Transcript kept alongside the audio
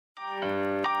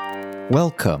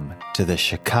Welcome to the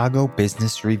Chicago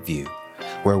Business Review,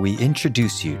 where we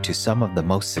introduce you to some of the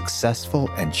most successful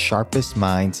and sharpest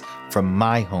minds from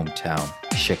my hometown,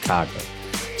 Chicago,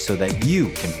 so that you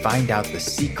can find out the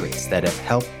secrets that have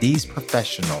helped these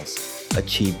professionals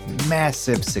achieve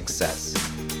massive success.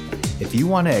 If you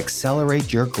want to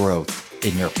accelerate your growth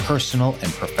in your personal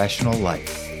and professional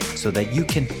life so that you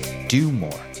can do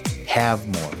more, have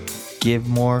more, give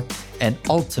more, and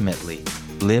ultimately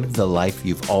live the life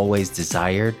you've always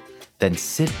desired, then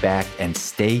sit back and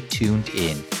stay tuned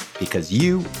in because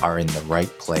you are in the right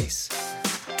place.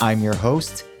 I'm your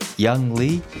host, Young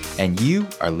Lee, and you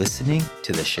are listening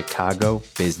to the Chicago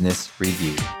Business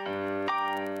Review.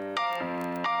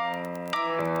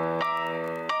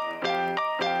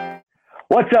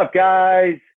 What's up,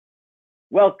 guys?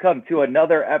 Welcome to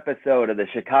another episode of the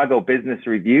Chicago Business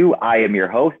Review. I am your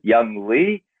host, Young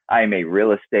Lee. I am a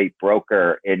real estate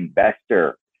broker,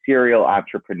 investor, serial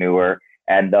entrepreneur,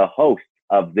 and the host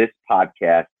of this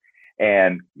podcast.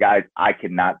 And guys, I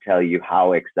cannot tell you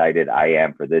how excited I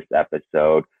am for this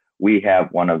episode. We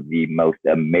have one of the most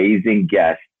amazing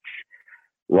guests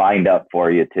lined up for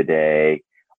you today.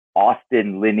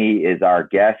 Austin Linney is our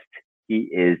guest. He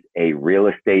is a real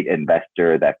estate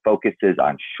investor that focuses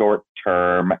on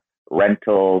short-term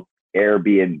rentals,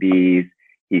 Airbnbs.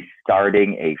 He's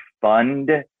starting a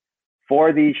fund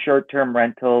for these short-term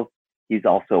rentals. He's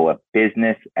also a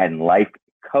business and life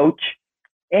coach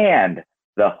and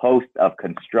the host of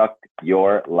Construct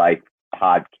Your Life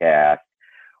podcast.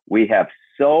 We have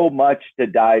so much to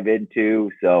dive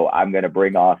into, so I'm going to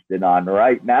bring Austin on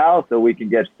right now so we can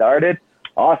get started.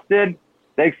 Austin,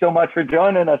 thanks so much for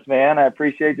joining us, man. I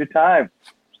appreciate your time.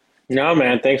 No,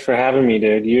 man, thanks for having me,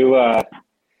 dude. You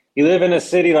live in a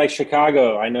city like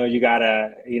Chicago. I know you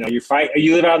gotta, you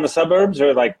live out in the suburbs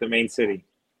or like the main city?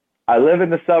 I live in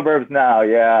the suburbs now.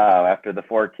 Yeah. After the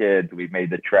 4 kids, we made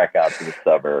the trek out to the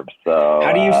suburbs. So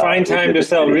how do you find time to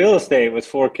sell real estate with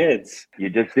 4 kids? You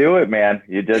just do it, man.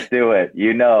 You just do it.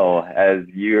 You know, as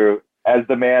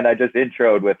the man I just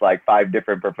introed with like 5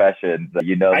 different professions,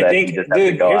 you know that you just have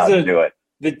to go out and do it.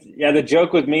 The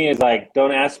joke with me is like,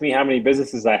 don't ask me how many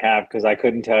businesses I have because I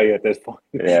couldn't tell you at this point.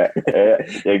 Yeah,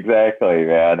 exactly,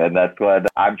 man. And that's what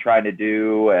I'm trying to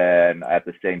do. And at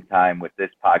the same time with this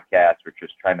podcast, we're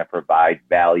just trying to provide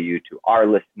value to our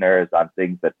listeners on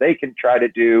things that they can try to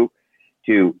do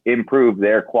to improve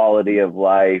their quality of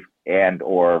life and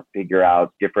or figure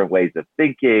out different ways of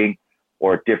thinking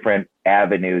or different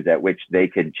avenues at which they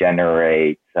can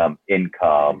generate some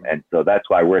income. And so that's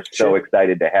why we're so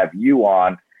excited to have you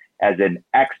on as an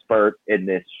expert in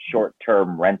this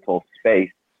short-term rental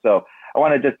space. So I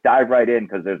want to just dive right in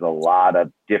because there's a lot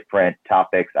of different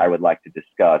topics I would like to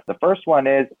discuss. The first one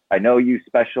is, I know you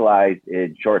specialize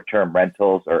in short-term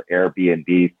rentals or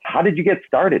Airbnbs. How did you get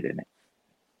started in it?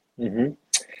 Mm-hmm.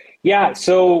 Yeah,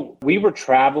 so we were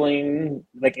traveling,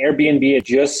 like Airbnb had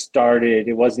just started.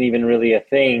 It wasn't even really a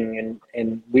thing.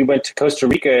 And we went to Costa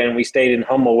Rica and we stayed in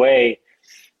home away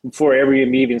before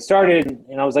Airbnb even started.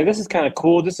 And I was like, this is kind of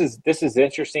cool. This is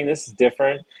interesting. This is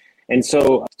different. And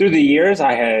so through the years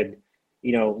I had,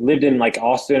 lived in like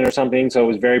Austin or something. So it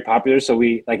was very popular. So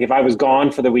if I was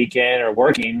gone for the weekend or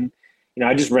working,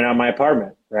 I just rent out my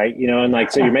apartment, right? And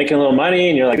like, so you're making a little money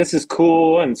and you're like, this is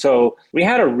cool. And so we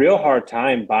had a real hard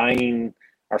time buying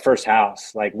our first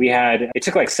house. Like it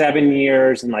took like 7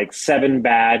 years and like 7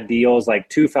 bad deals, like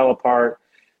 2 fell apart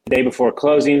the day before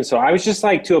closing. So I was just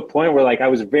like to a point where like I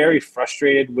was very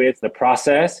frustrated with the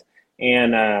process.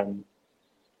 And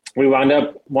we wound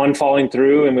up falling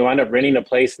through and we wound up renting a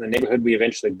place in the neighborhood we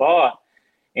eventually bought.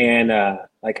 And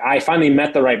I finally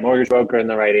met the right mortgage broker and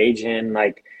the right agent,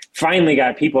 finally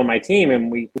got people on my team,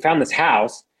 and we found this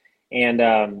house.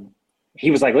 And he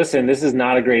was like, listen, this is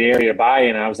not a great area to buy.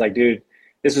 And I was like, dude,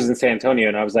 this was in San Antonio.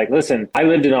 And I was like, listen, I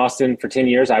lived in Austin for 10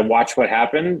 years. I watched what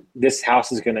happened. This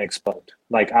house is going to explode.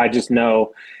 I just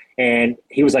know. And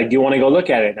he was like, do you want to go look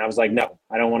at it? And I was like, no,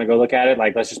 I don't want to go look at it.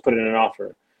 Let's just put in an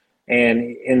offer.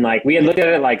 And we had looked at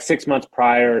it 6 months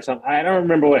prior or something. I don't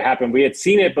remember what happened. We had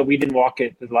seen it, but we didn't walk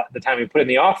it the time we put in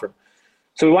the offer.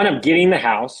 So we wound up getting the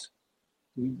house.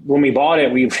 When we bought it,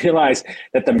 we realized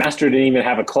that the master didn't even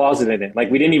have a closet in it.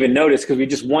 We didn't even notice because we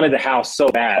just wanted the house so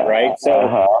bad, right?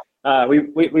 So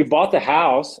we bought the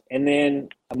house, and then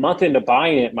a month into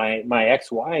buying it, my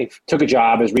ex-wife took a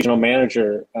job as regional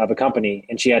manager of a company,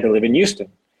 and she had to live in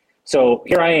Houston. So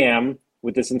here I am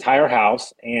with this entire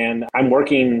house, and I'm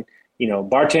working,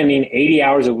 bartending 80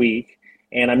 hours a week,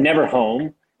 and I'm never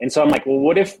home. And so I'm like, well,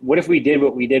 what if we did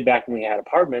what we did back when we had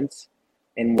apartments,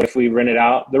 and what if we rented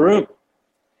out the room?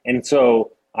 And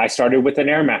so I started with an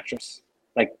air mattress,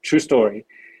 true story.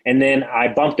 And then I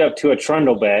bumped up to a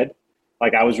trundle bed.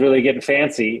 Like I was really getting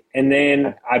fancy. And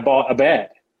then I bought a bed.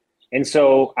 And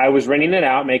so I was renting it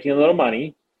out, making a little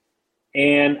money.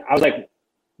 And I was like,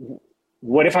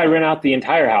 what if I rent out the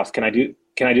entire house? Can I do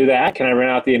that? Can I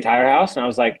rent out the entire house? And I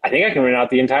was like, I think I can rent out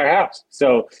the entire house.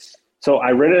 So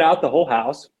I rented out the whole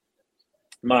house.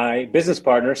 My business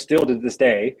partner, still to this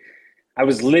day, I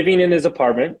was living in his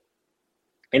apartment,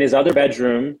 in his other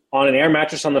bedroom, on an air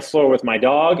mattress on the floor with my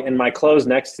dog and my clothes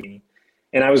next to me.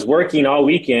 And I was working all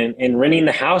weekend and renting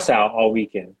the house out all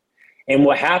weekend. And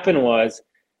what happened was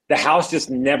the house just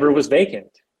never was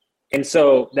vacant. And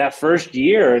so that first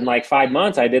year, in like 5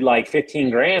 months, I did like 15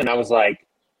 grand. And I was like,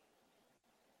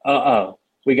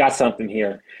 we got something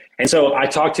here. And so I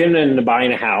talked him into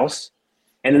buying a house.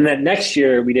 And then that next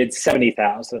year we did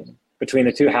 70,000 between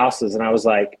the two houses. And I was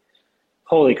like,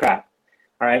 holy crap.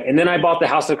 All right. And then I bought the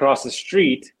house across the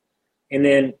street, and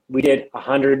then we did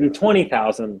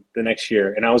 120,000 the next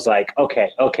year. And I was like, okay.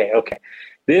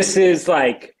 This is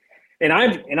like, and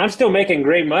I'm still making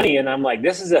great money. And I'm like,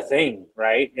 this is a thing.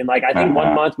 Right. And like, I think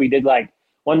 1 month we did like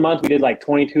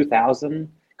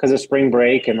 22,000 because of spring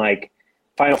break, and like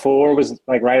Final Four was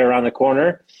like right around the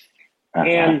corner.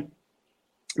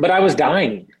 But I was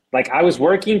dying. Like I was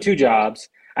working 2 jobs.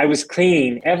 I was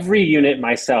cleaning every unit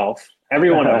myself, every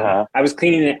one of them. I was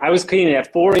cleaning it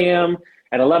at 4 a.m.,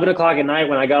 at 11 o'clock at night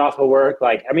when I got off of work.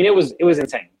 Like, I mean, it was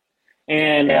insane.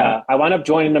 And I wound up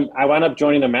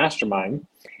joining a mastermind,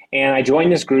 and I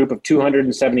joined this group of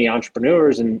 270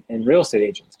 entrepreneurs and real estate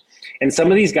agents. And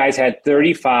some of these guys had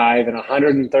 35 and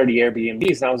 130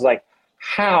 Airbnbs. And I was like,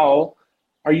 how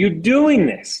are you doing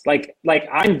this? Like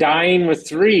I'm dying with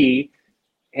 3.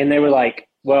 And they were like,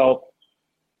 well,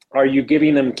 are you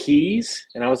giving them keys?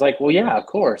 And I was like, well, yeah, of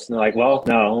course. And they're like, well,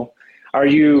 no.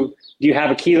 Do you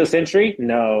have a keyless entry?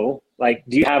 No. Like,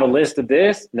 do you have a list of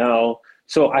this? No.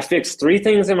 So I fixed 3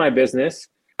 things in my business.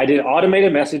 I did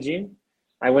automated messaging.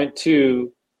 I went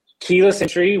to keyless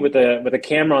entry with a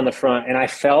camera on the front, and I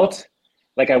felt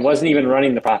like I wasn't even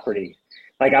running the property.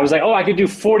 Like I was like, oh, I could do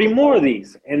 40 more of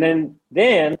these. And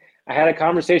then I had a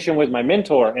conversation with my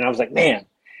mentor, and I was like, man,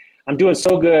 I'm doing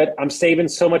so good. I'm saving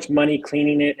so much money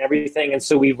cleaning it and everything. And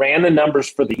so we ran the numbers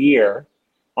for the year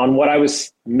on what I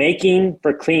was making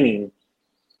for cleaning,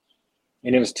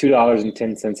 and it was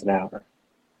 $2.10 an hour.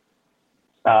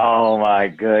 Oh my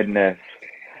goodness.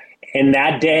 And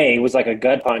that day was like a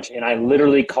gut punch. And I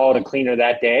literally called a cleaner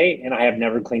that day, and I have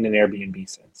never cleaned an Airbnb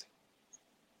since.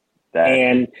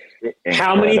 And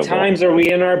how many times are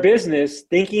we in our business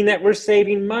thinking that we're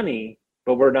saving money,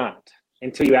 but we're not,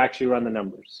 until you actually run the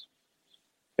numbers?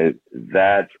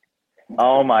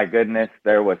 Oh my goodness,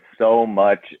 there was so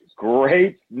much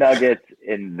great nuggets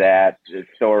in that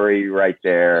story right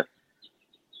there.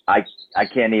 I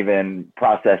can't even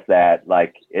process that.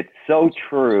 Like, it's so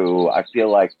true. I feel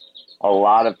like a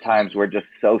lot of times we're just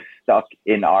so stuck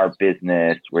in our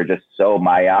business. We're just so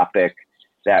myopic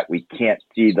that we can't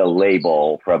see the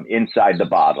label from inside the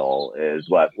bottle, is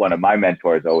what one of my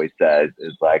mentors always says,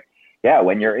 is like, yeah,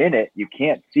 when you're in it, you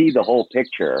can't see the whole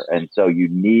picture. And so you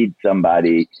need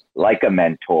somebody like a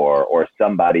mentor or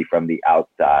somebody from the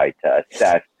outside to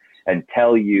assess and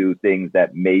tell you things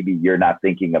that maybe you're not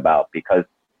thinking about, because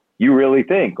you really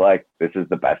think like, this is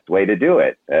the best way to do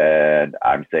it. And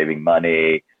I'm saving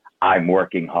money. I'm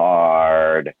working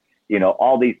hard. You know,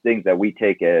 all these things that we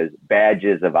take as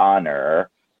badges of honor,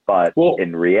 but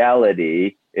in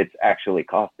reality, it's actually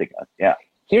costing us. Yeah.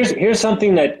 Here's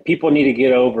something that people need to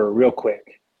get over real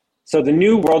quick. So the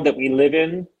new world that we live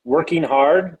in, working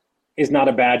hard is not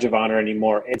a badge of honor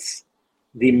anymore. It's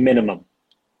the minimum.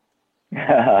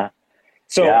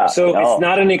 So it's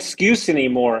not an excuse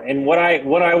anymore. And what I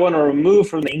want to remove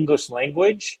from the English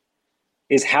language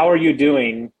is, how are you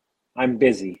doing? I'm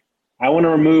busy. I want to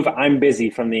remove I'm busy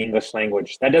from the English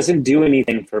language. That doesn't do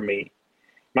anything for me.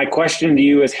 My question to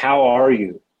you is, how are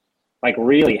you? Like,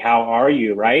 really, how are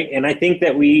you, right? And I think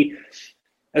that we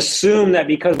assume that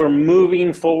because we're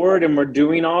moving forward and we're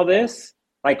doing all this,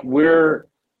 like we're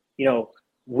getting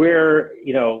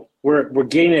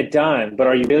it done. But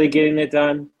are you really getting it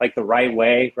done like the right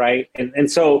way, right?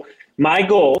 And so my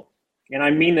goal, and I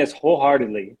mean this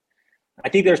wholeheartedly, I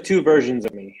think there's 2 versions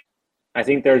of me. I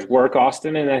think there's work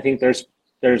Austin, and I think there's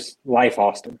life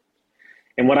Austin.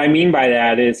 And what I mean by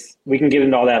that is, we can get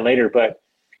into all that later, but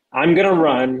I'm going to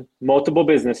run multiple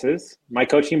businesses, my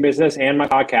coaching business and my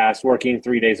podcast, working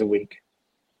 3 days a week.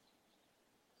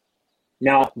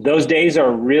 Now, those days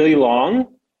are really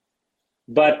long,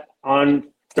 but on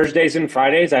Thursdays and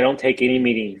Fridays, I don't take any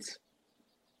meetings.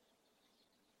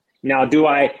 Now, do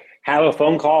I have a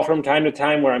phone call from time to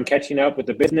time where I'm catching up with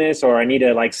the business or I need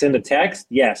to like send a text?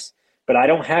 Yes. But I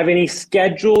don't have any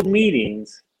scheduled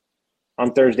meetings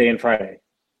on Thursday and Friday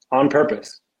on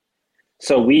purpose.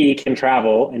 So we can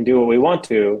travel and do what we want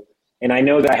to. And I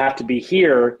know that I have to be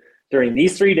here during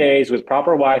these 3 days with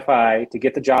proper Wi-Fi to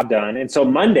get the job done. And so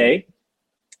Monday,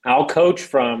 I'll coach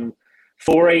from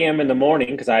 4 a.m. in the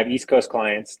morning because I have East Coast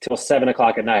clients till 7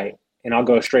 o'clock at night, and I'll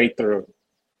go straight through.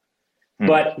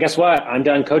 But guess what? I'm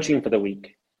done coaching for the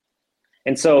week.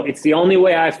 And so it's the only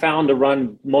way I've found to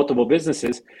run multiple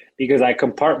businesses because I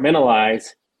compartmentalize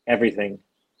everything.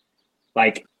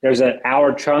 Like there's an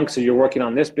hour chunk, so you're working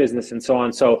on this business and so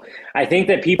on. So I think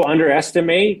that people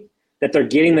underestimate that they're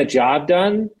getting the job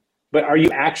done, but are you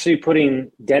actually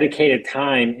putting dedicated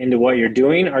time into what you're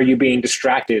doing? Are you being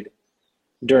distracted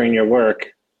during your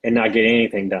work and not getting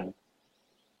anything done?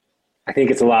 I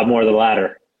think it's a lot more the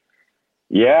latter.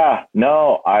 Yeah,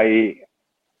 no, I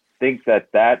think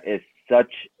that is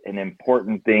such an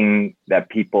important thing that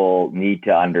people need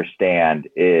to understand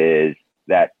is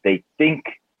that they think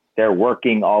they're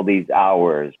working all these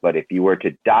hours, but if you were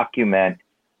to document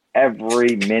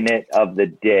every minute of the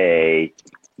day,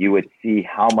 you would see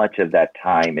how much of that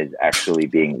time is actually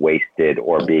being wasted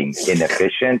or being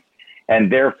inefficient. And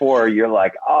therefore you're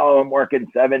like, oh, I'm working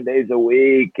 7 days a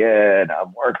week and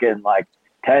I'm working like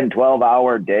 10,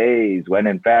 12-hour days, when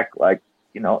in fact, like,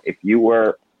 you know, if you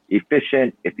were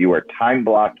efficient, if you were time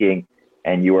blocking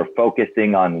and you were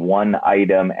focusing on one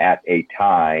item at a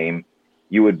time,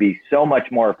 you would be so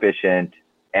much more efficient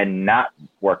and not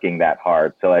working that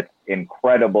hard. So it's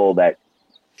incredible that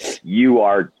you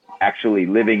are actually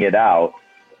living it out.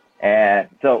 And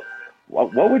so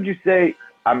what would you say?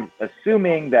 I'm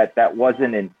assuming that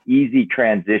wasn't an easy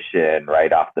transition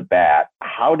right off the bat.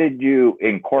 How did you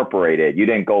incorporate it? You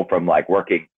didn't go from like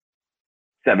working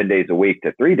 7 days a week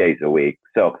to 3 days a week.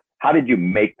 So how did you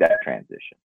make that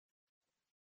transition?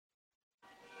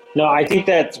 No, I think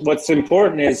that what's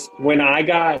important is when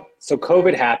so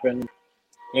COVID happened,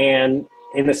 and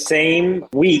in the same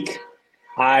week,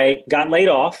 I got laid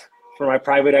off from my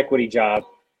private equity job,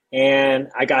 and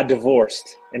I got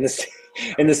divorced in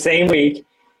the same week.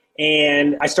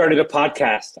 And I started a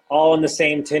podcast all in the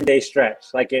same 10-day stretch.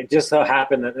 Like it just so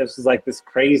happened that this was like this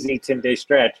crazy 10-day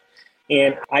stretch.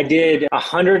 And I did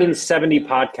 170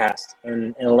 podcasts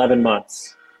in 11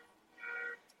 months.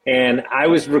 And I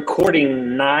was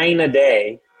recording 9 a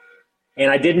day. And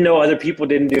I didn't know other people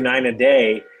didn't do 9 a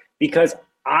day because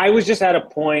I was just at a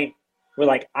point where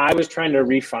like I was trying to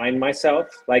refine myself,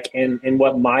 like in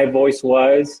what my voice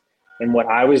was and what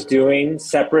I was doing,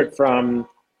 separate from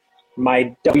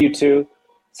my W-2,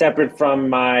 separate from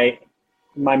my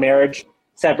marriage,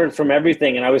 separate from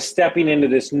everything. And I was stepping into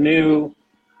this new,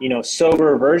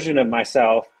 sober version of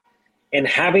myself and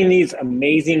having these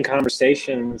amazing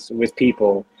conversations with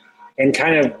people and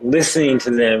kind of listening to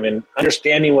them and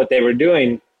understanding what they were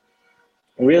doing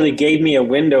really gave me a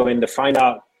window in to find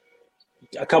out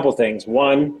a couple things.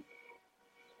 One,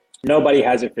 nobody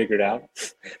has it figured out.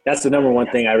 That's the number one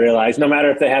thing I realized. No matter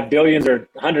if they have billions or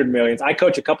 100 millions, I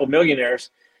coach a couple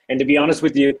millionaires, and to be honest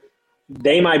with you,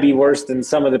 they might be worse than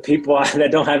some of the people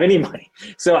that don't have any money.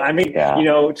 So I mean,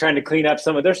 trying to clean up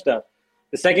some of their stuff.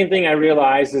 The second thing I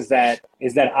realized is that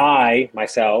I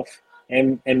myself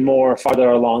am more farther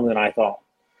along than I thought.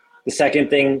 The second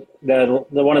thing, the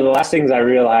one of the last things I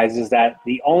realized is that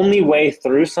the only way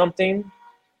through something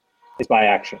is by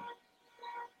action.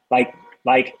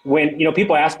 Like when,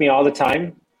 people ask me all the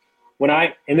time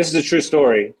and this is a true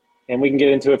story and we can get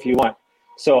into it if you want.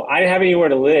 So I didn't have anywhere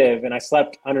to live and I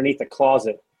slept underneath a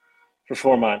closet for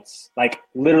 4 months, like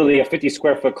literally a 50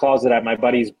 square foot closet at my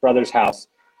buddy's brother's house,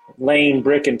 laying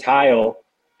brick and tile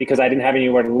because I didn't have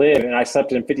anywhere to live and I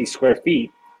slept in 50 square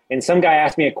feet. And some guy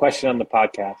asked me a question on the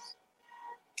podcast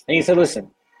and he said, listen,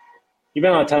 you've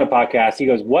been on a ton of podcasts. He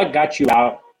goes, what got you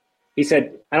out? He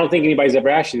said, I don't think anybody's ever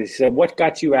asked you this. He said, what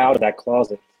got you out of that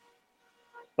closet?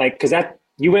 Like, because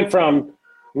you went from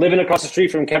living across the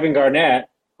street from Kevin Garnett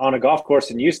on a golf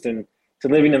course in Houston to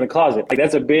living in the closet. Like,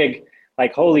 that's a big,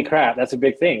 like, holy crap, that's a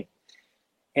big thing.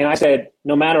 And I said,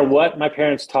 no matter what my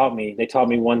parents taught me, they taught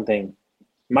me one thing.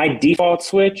 My default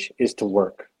switch is to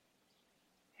work.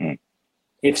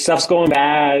 If stuff's going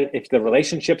bad, if the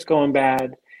relationship's going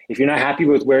bad, if you're not happy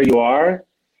with where you are,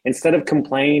 instead of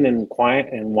complain and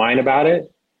whine about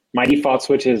it, my default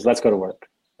switch is let's go to work.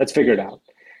 Let's figure it out.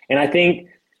 And I think,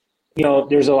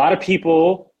 there's a lot of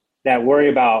people that worry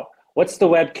about what's the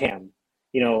webcam,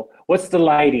 what's the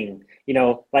lighting,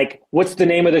 like what's the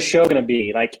name of the show going to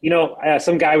be? Like,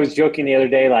 some guy was joking the other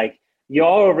day, like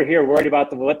y'all over here worried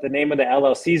about what the name of the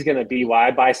LLC is going to be while I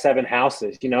buy 7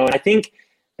 houses, And I think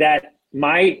that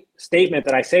my statement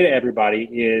that I say to everybody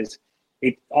is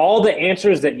all the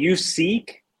answers that you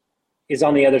seek is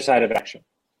on the other side of action.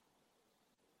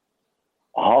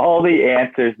 All the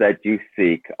answers that you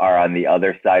seek are on the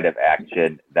other side of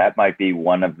action. That might be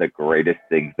one of the greatest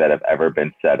things that have ever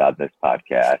been said on this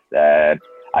podcast. And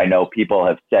I know people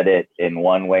have said it in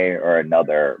one way or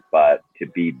another, but to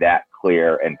be that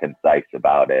clear and concise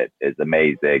about it is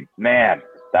amazing. Man,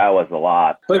 that was a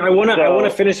lot. But I want to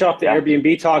finish off the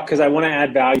Airbnb talk because I want to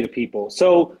add value to people.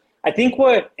 So I think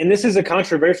and this is a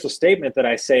controversial statement that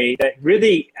I say that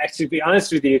really, actually, to be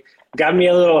honest with you, got me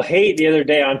a little hate the other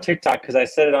day on TikTok because I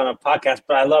said it on a podcast,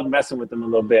 but I love messing with them a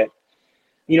little bit.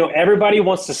 Everybody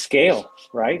wants to scale,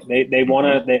 right? They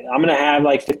want to, I'm going to have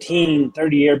like 15,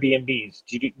 30 Airbnbs.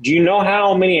 Do you know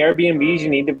how many Airbnbs you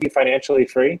need to be financially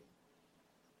free?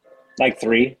 Like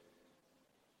 3.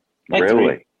 Like really?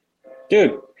 3.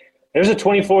 Dude, there's a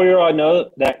 24-year-old I know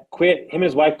that him and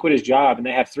his wife quit his job and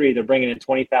they have 3. They're bringing in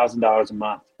 $20,000 a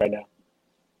month right now.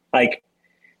 Like,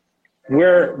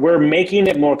 we're making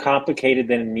it more complicated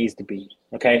than it needs to be,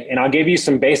 okay? And I'll give you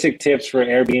some basic tips for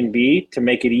Airbnb to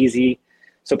make it easy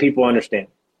so people understand.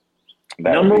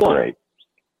 Number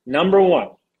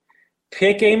one,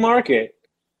 pick a market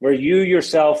where you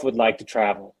yourself would like to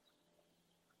travel.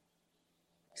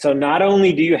 So not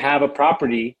only do you have a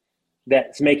property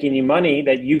that's making you money,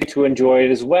 that you get to enjoy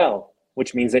it as well,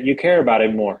 which means that you care about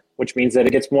it more, which means that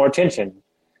it gets more attention,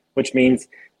 which means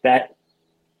that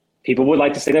people would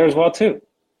like to stay there as well too.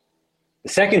 The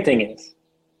second thing is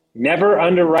never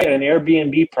underwrite an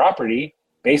Airbnb property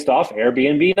based off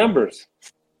Airbnb numbers.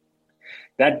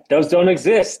 Those don't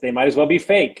exist. They might as well be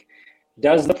fake.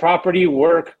 Does the property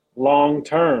work long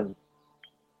term?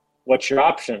 What's your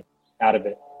option out of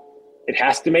it? It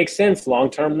has to make sense,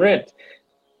 long-term rent.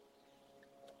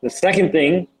 The second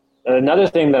thing, another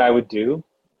thing that I would do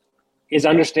is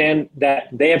understand that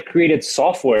they have created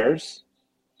softwares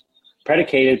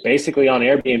predicated basically on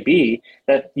Airbnb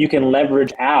that you can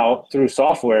leverage out through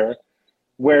software,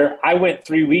 where I went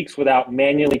 3 weeks without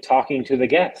manually talking to the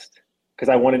guest because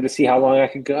I wanted to see how long I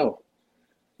could go.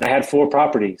 I had 4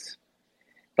 properties.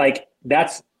 Like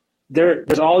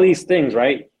there's all these things,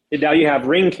 right? Now you have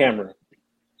Ring camera,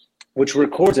 which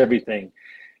records everything.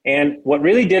 And what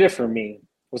really did it for me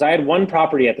was I had 1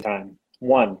 property at the time,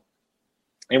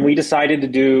 and we decided to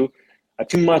do a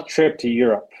 2-month trip to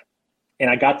Europe. And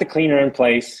I got the cleaner in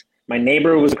place. My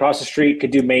neighbor was across the street,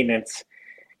 could do maintenance.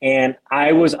 And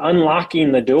I was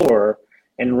unlocking the door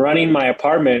and running my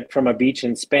apartment from a beach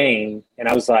in Spain. And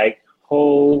I was like,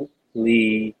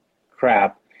 holy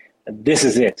crap, this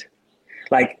is it.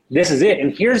 Like, this is it.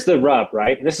 And here's the rub,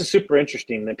 right? And this is super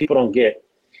interesting that people don't get.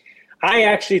 I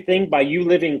actually think by you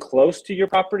living close to your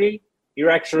property, you're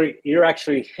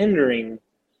actually hindering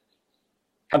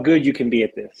how good you can be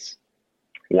at this.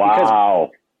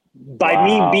 Wow. By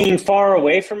me being far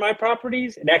away from my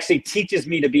properties, it actually teaches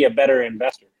me to be a better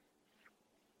investor.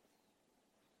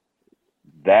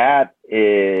 That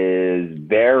is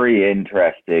very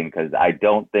interesting because I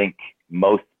don't think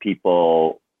most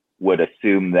people would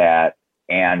assume that,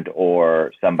 and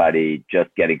or somebody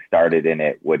just getting started in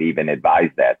it would even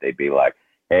advise that. They'd be like,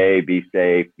 hey, be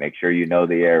safe, make sure you know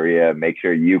the area, make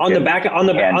sure you on the back of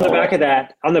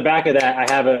that, I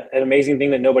have an amazing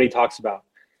thing that nobody talks about.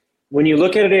 When you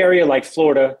look at an area like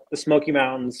Florida, the Smoky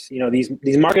Mountains,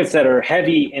 these markets that are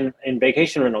heavy in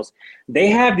vacation rentals, they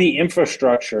have the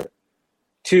infrastructure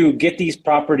to get these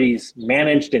properties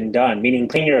managed and done, meaning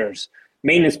cleaners,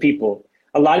 maintenance people.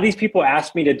 A lot of these people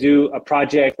ask me to do a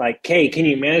project like, hey, can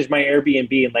you manage my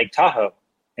Airbnb in Lake Tahoe?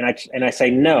 And I say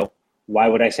no. Why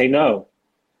would I say no?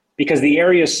 Because the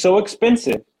area is so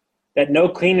expensive that no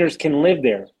cleaners can live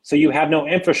there. So you have no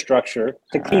infrastructure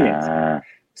to clean it.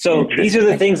 So these are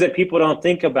the things that people don't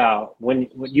think about. When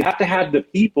you have to have the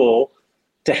people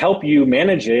to help you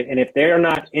manage it. And if they're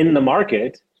not in the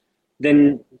market,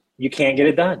 then you can't get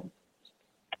it done.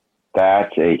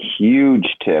 That's a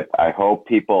huge tip. I hope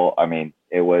people,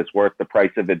 it was worth the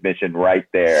price of admission right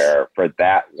there for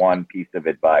that one piece of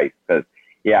advice. Because,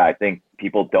 I think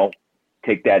people don't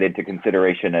take that into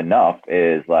consideration enough,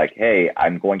 is like, hey,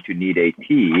 I'm going to need a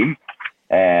team.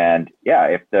 And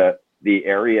if the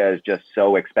area is just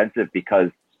so expensive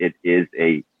because it is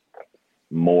a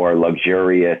more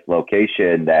luxurious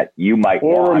location that you might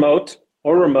want.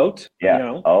 Remote.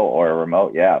 Yeah. Or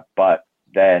remote. Yeah. But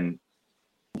then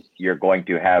you're going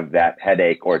to have that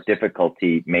headache or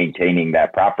difficulty maintaining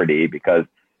that property because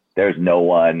there's no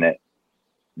one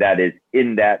that is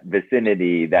in that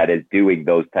vicinity that is doing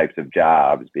those types of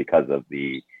jobs because of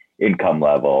the income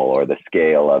level or the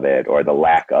scale of it or the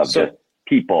lack of just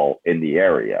people in the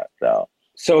area.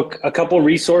 So a couple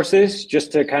resources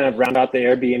just to kind of round out the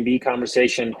Airbnb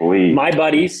conversation. Please. My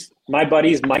buddies,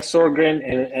 Mike Sorgren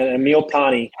and Emil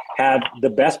Pani have the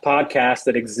best podcast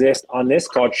that exists on this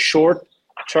called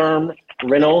Short-Term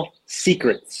Rental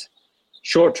Secrets.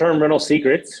 Short-Term Rental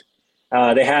Secrets.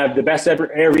 They have the best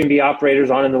ever Airbnb operators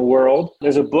on in the world.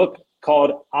 There's a book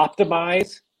called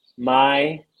Optimize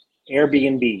My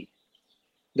Airbnb.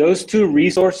 Those two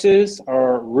resources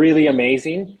are really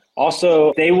amazing.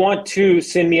 Also, if they want to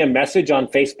send me a message on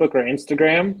Facebook or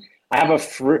Instagram, I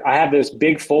have this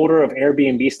big folder of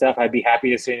Airbnb stuff. I'd be happy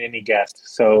to send any guest.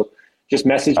 So just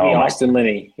message me, Austin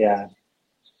Linney. Yeah.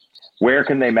 Where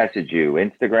can they message you?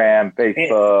 Instagram,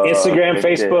 Facebook? Instagram,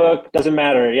 Facebook, doesn't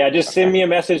matter. Yeah, just send me a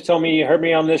message. Tell me you heard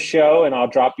me on this show, and I'll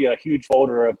drop you a huge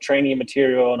folder of training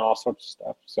material and all sorts of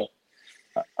stuff. So.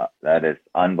 That is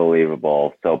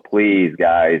unbelievable. So please,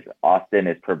 guys, Austin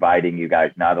is providing you guys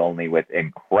not only with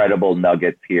incredible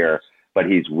nuggets here, but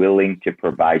he's willing to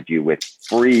provide you with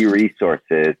free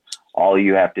resources. All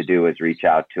you have to do is reach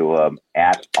out to him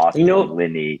at Austin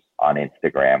Linney on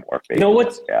Instagram or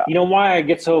Facebook. You know why I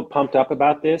get so pumped up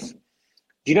about this?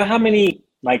 Do you know how many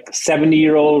like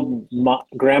 70-year-old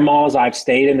grandmas I've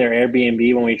stayed in their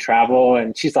Airbnb when we travel?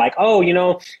 And she's like, oh,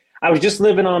 I was just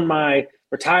living on my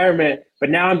retirement, but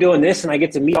now I'm doing this and I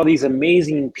get to meet all these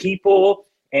amazing people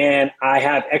and I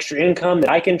have extra income that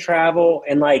I can travel.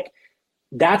 And like,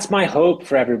 that's my hope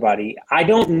for everybody. I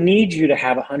don't need you to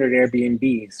have 100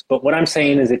 Airbnbs, but what I'm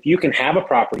saying is if you can have a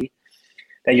property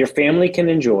that your family can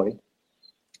enjoy,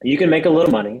 you can make a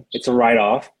little money. It's a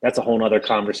write-off. That's a whole nother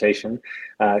conversation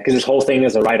because this whole thing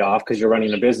is a write-off because you're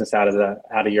running a business out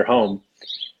of your home.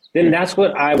 Then that's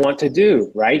what I want to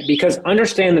do, right? Because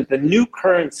understand that the new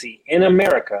currency in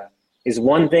America is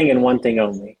one thing and one thing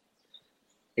only: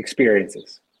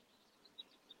 experiences.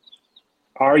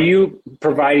 Are you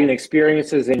providing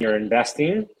experiences in your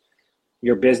investing,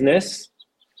 your business,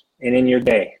 and in your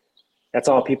day? That's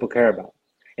all people care about.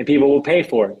 And people will pay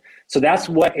for it. So that's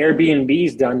what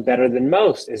Airbnb's done better than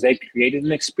most, is they created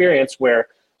an experience where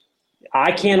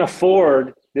I can't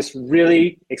afford this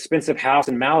really expensive house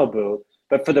in Malibu,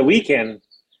 but for the weekend,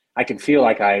 I can feel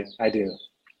like I do.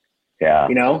 Yeah.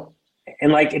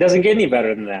 And like, it doesn't get any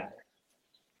better than that.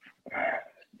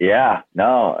 Yeah,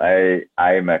 no,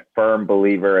 I'm a firm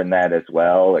believer in that as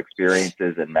well.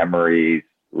 Experiences and memories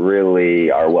really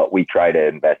are what we try to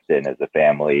invest in as a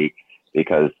family,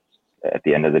 because at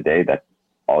the end of the day, that's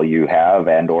all you have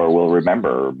and or will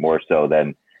remember, more so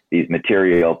than these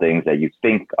material things that you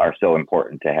think are so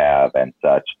important to have and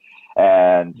such.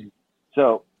 And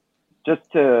so just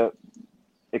to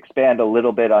expand a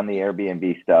little bit on the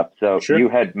Airbnb stuff. So Sure. You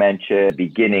had mentioned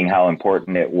beginning how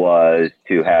important it was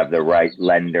to have the right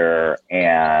lender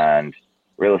and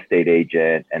real estate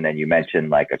agent. And then you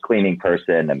mentioned like a cleaning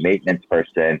person, a maintenance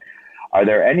person. Are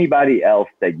there anybody else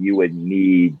that you would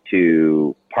need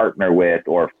to partner with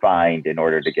or find in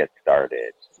order to get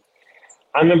started?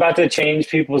 I'm about to change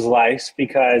people's lives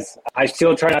because I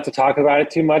still try not to talk about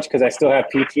it too much because I still have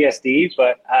PTSD,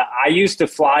 but I used to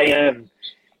fly in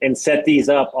and set these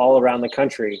up all around the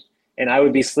country. And I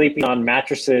would be sleeping on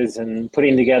mattresses and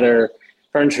putting together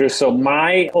furniture. So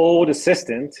my old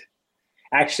assistant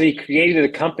actually created a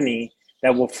company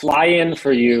that will fly in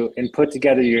for you and put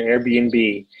together your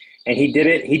Airbnb. And he did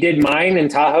it. He did mine in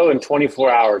Tahoe in 24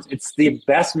 hours. It's the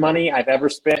best money I've ever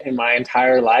spent in my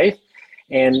entire life.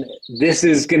 And this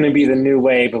is going to be the new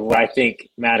wave of what I think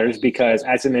matters, because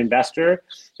as an investor,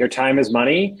 your time is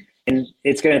money, and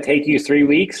it's going to take you 3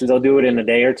 weeks, and they'll do it in a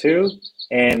day or two.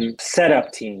 And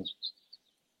setup team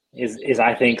is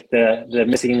I think the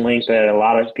missing link that a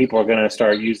lot of people are going to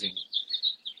start using.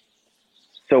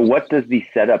 So what does the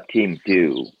setup team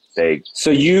do? So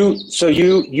you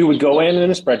would go in a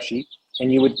spreadsheet,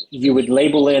 and you would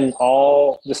label in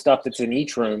all the stuff that's in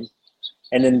each room.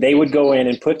 And then they would go in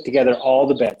and put together all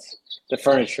the beds, the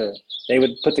furniture. They would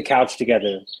put the couch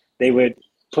together. They would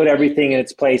put everything in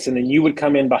its place. And then you would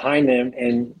come in behind them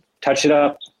and touch it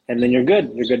up. And then you're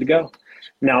good. You're good to go.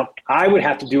 Now, I would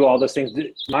have to do all those things.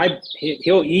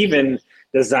 He'll even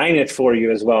design it for you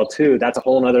as well, too. That's a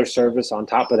whole nother service on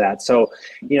top of that. So,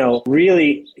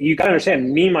 really, you got to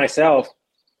understand, me, myself,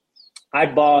 I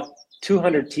bought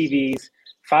 200 TVs,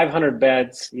 500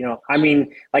 beds.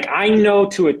 I know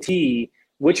to a T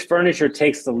which furniture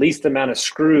takes the least amount of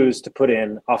screws to put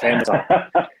in off Amazon.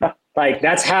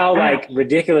 That's how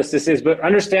ridiculous this is. But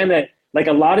understand that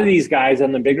a lot of these guys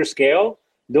on the bigger scale,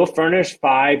 they'll furnish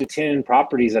 5 to 10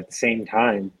 properties at the same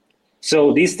time.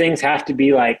 So these things have to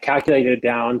be calculated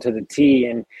down to the T,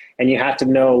 and you have to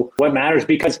know what matters,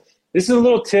 because this is a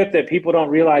little tip that people don't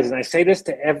realize. And I say this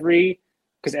to every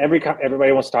because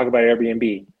everybody wants to talk about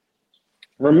Airbnb.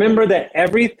 Remember that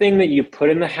everything that you put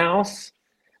in the house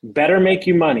better make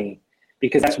you money,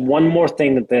 because that's one more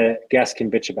thing that the guests can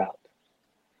bitch about.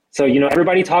 So,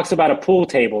 everybody talks about a pool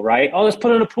table, right? Oh, let's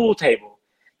put in a pool table.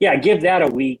 Yeah, give that a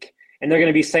week. And they're going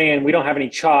to be saying, we don't have any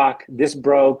chalk, this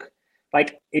broke.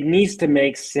 Like, it needs to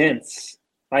make sense.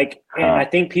 Like, and I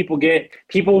think people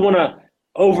want to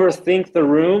overthink the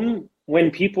room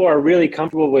when people are really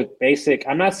comfortable with basic.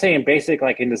 I'm not saying basic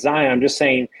like in design. I'm just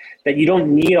saying that you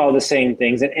don't need all the same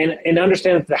things. And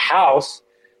understand that the house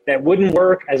that wouldn't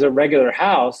work as a regular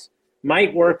house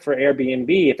might work for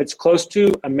Airbnb. If it's close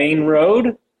to a main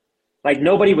road, like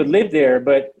nobody would live there,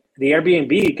 but the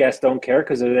Airbnb guests don't care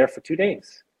because they're there for 2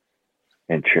 days.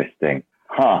 Interesting.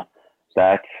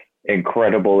 That's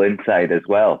incredible insight as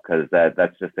well, because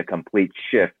that's just a complete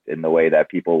shift in the way that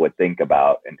people would think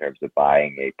about in terms of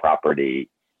buying a property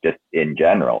just in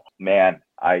general. Man,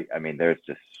 I mean, there's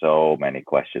just so many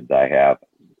questions I have.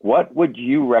 What would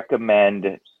you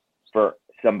recommend for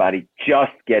somebody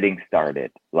just getting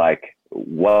started? Like,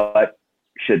 what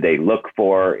should they look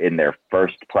for in their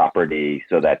first property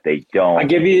so that they don't? I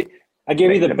give you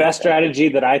the best strategy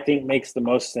that I think makes the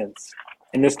most sense.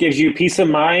 And this gives you peace of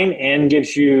mind and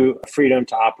gives you freedom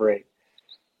to operate.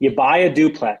 You buy a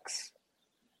duplex.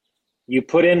 You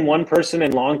put in one person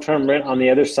in long-term rent on the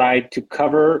other side to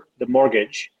cover the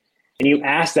mortgage. And you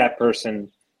ask that person,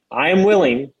 I am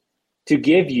willing to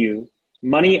give you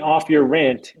money off your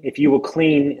rent if you will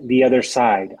clean the other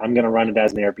side. I'm going to run it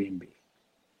as an Airbnb.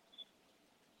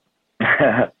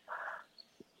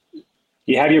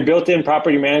 You have your built-in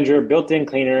property manager, built-in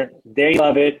cleaner. They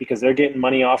love it because they're getting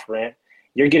money off rent.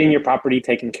 You're getting your property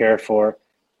taken care of for.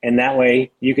 And that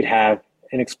way you could have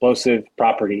an explosive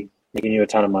property making you a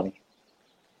ton of money.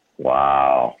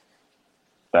 Wow.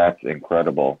 That's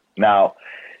incredible. Now,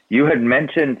 you had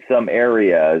mentioned some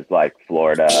areas like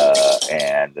Florida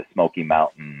and the Smoky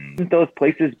Mountains. Shouldn't those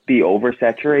places be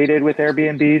oversaturated with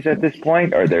Airbnbs at this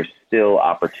point? Or there's still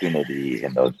opportunity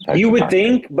in those types You of would markets?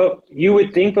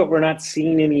 think, but we're not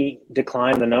seeing any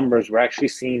decline in the numbers. We're actually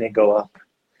seeing it go up.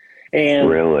 And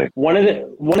really, one of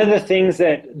the things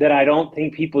that I don't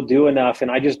think people do enough,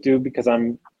 and I just do because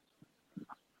I'm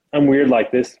weird like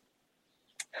this.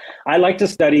 I like to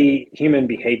study human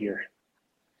behavior.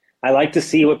 I like to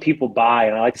see what people buy,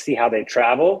 and I like to see how they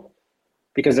travel,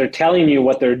 because they're telling you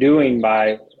what they're doing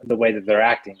by the way that they're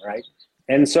acting, right?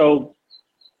 And so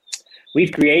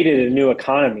we've created a new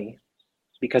economy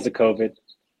because of COVID,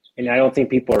 and I don't think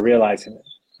people are realizing it,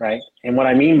 right? And what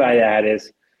I mean by that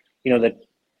is, that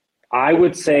I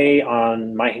would say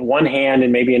on my one hand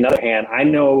and maybe another hand, I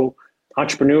know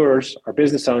entrepreneurs or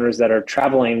business owners that are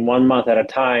traveling 1 month at a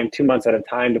time, 2 months at a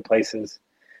time to places.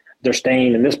 They're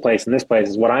staying in this place and this place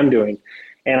is what I'm doing.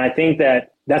 And I think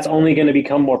that that's only going to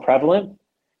become more prevalent.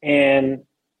 And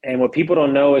what people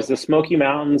don't know is the Smoky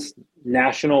Mountains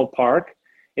National Park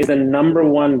is the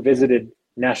 #1 visited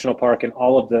national park in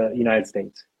all of the United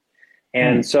States.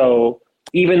 And so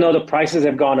even though the prices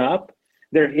have gone up,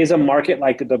 there is a market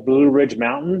like the Blue Ridge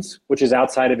Mountains, which is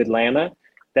outside of Atlanta,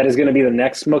 that is going to be the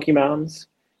next Smoky Mountains.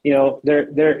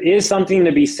 There is something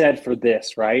to be said for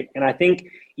this, right? And I think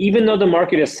even though the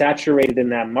market is saturated in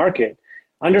that market,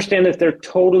 understand that they're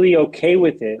totally okay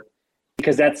with it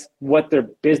because that's what their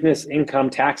business income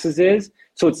taxes is.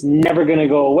 So it's never going to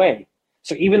go away.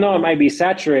 So even though it might be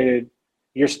saturated,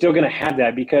 you're still going to have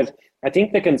that, because I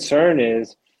think the concern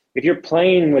is if you're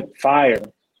playing with fire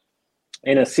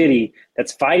in a city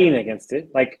that's fighting against it,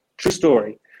 like true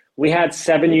story, we had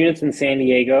 7 units in San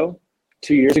Diego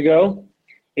 2 years ago.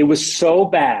 It was so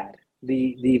bad.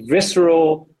 The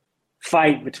visceral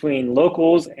fight between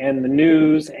locals and the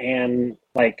news and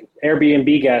like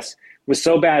Airbnb guests was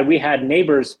so bad. We had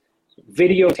neighbors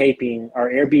videotaping our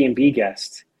Airbnb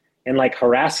guests and like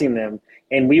harassing them.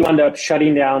 And we wound up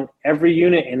shutting down every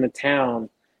unit in the town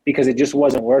because it just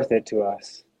wasn't worth it to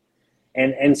us.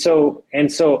 And so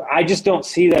I just don't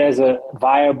see that as a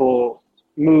viable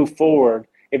move forward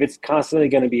if it's constantly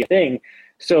going to be a thing.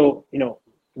 So,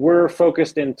 we're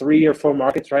focused in 3 or 4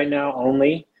 markets right now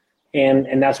only.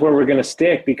 And that's where we're going to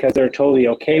stick because they're totally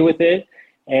okay with it.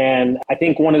 And I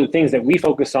think one of the things that we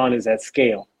focus on is at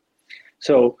scale.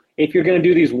 So if you're going to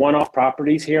do these one-off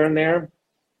properties here and there,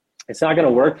 it's not going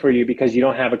to work for you because you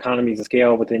don't have economies of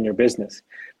scale within your business.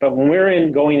 But when we're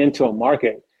going into a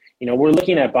market, we're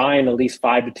looking at buying at least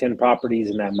 5 to 10 properties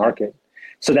in that market.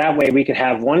 So that way we could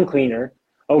have one cleaner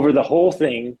over the whole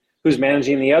thing who's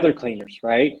managing the other cleaners,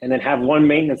 right? And then have one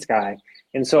maintenance guy.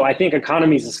 And so I think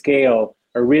economies of scale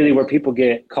are really where people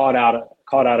get caught out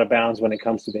of bounds when it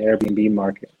comes to the Airbnb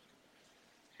market.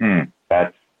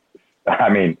 That's I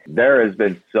mean, there has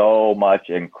been so much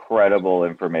incredible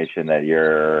information that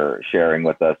you're sharing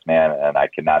with us, man, and I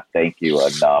cannot thank you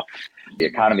enough. The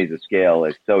economies of scale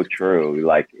is so true.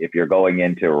 Like if you're going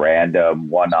into random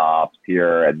one-offs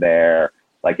here and there,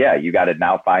 like, yeah, you got to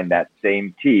now find that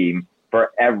same team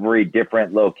for every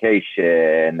different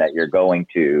location that you're going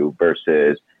to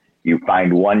versus you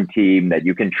find one team that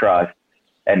you can trust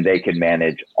and they can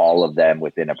manage all of them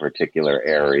within a particular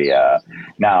area.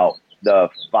 Now, the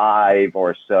 5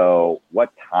 or so,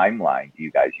 what timeline do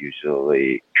you guys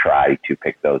usually try to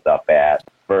pick those up at?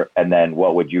 And then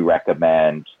what would you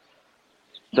recommend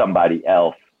somebody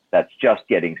else that's just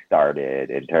getting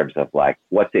started in terms of like,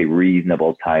 what's a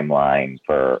reasonable timeline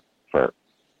for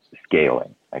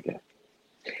scaling, I guess?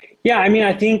 Yeah, I mean,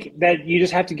 I think that you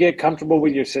just have to get comfortable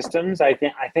with your systems. I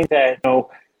think that,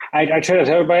 I try to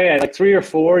tell everybody at like 3 or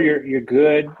 4, you're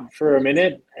good for a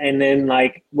minute. And then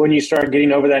like when you start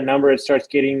getting over that number, it starts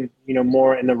getting,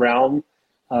 more in the realm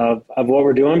of what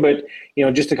we're doing. But,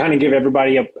 just to kind of give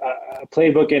everybody a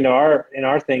playbook in our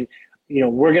thing,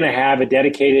 we're going to have a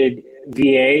dedicated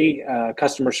VA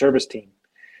customer service team.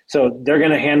 So they're going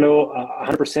to handle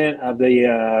 100% of the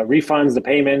refunds, the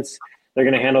payments. They're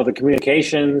going to handle the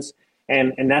communications,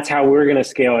 and that's how we're going to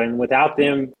scale. And without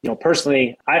them,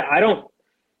 personally, I don't,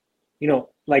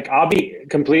 like I'll be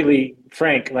completely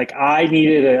frank, like I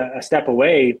needed a step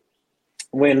away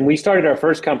when we started our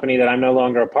first company that I'm no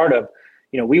longer a part of.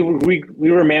 We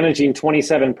were managing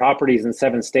 27 properties in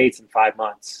 7 states in 5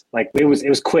 months. Like it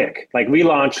was quick. Like we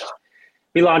launched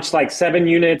like 7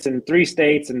 units in 3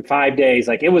 states in 5 days.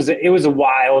 Like it was a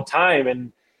wild time,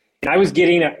 and I was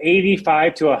getting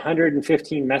 85 to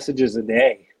 115 messages a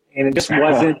day, and it just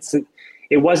wasn't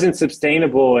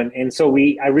sustainable. And so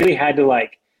I really had to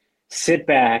like sit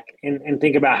back and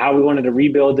think about how we wanted to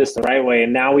rebuild this the right way.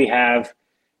 And now we have,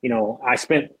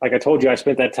 like I told you, I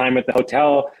spent that time at the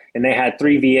hotel, and they had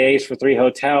 3 VAs for 3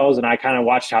 hotels, and I kind of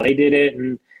watched how they did it.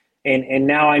 And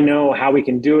now I know how we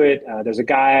can do it. There's a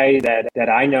guy that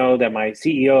I know, that my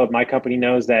CEO of my company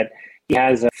knows, that he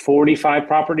has 45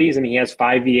 properties and he has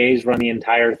 5 VAs run the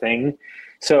entire thing.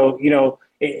 So,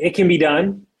 it can be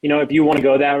done, if you want to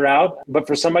go that route. But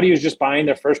for somebody who's just buying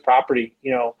their first property,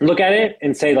 look at it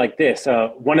and say like this.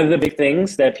 One of the big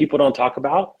things that people don't talk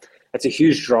about, that's a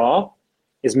huge draw,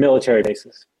 is military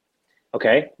bases.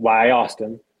 Okay, why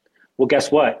Austin? Well, guess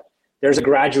what? There's a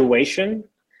graduation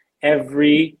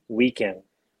every weekend.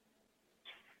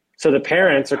 So the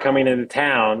parents are coming into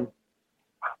town.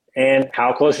 And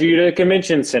how close are you to the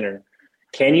convention center?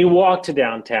 Can you walk to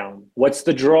downtown? What's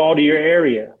the draw to your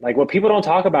area? Like what people don't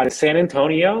talk about is San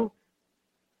Antonio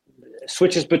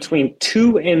switches between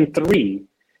 2 and 3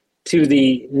 to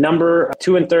the number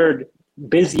 2 and 3rd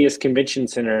busiest convention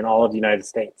center in all of the United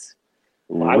States.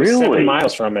 Really? I was 7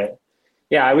 miles from it.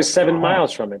 Yeah, I was 7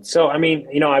 miles from it. So, I mean,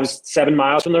 I was 7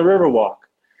 miles from the Riverwalk.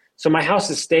 So my house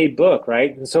has stayed booked,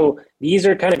 right? And so these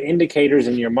are kind of indicators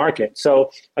in your market. So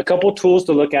a couple tools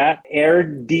to look at: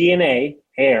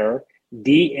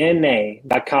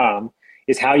 airdna.com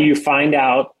is how you find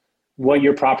out what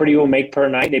your property will make per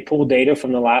night. They pull data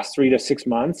from the last 3 to 6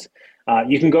 months.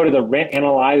 You can go to the rent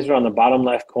analyzer on the bottom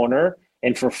left corner,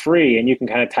 and for free, and you can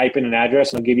kind of type in an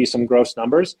address and it'll give you some gross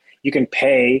numbers. You can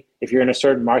pay if you're in a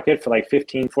certain market for like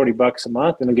 $15-$40 a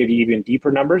month, and it'll give you even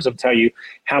deeper numbers. It'll tell you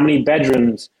how many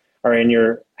bedrooms are in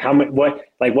your,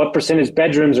 what percentage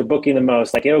bedrooms are booking the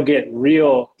most. Like it'll get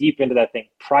real deep into that thing.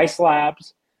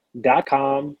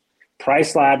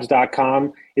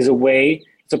 Pricelabs.com is a way,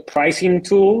 it's a pricing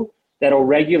tool that'll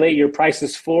regulate your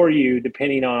prices for you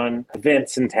depending on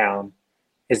events in town.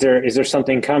 Is there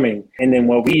something coming? And then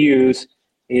what we use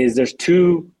is there's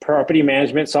 2 property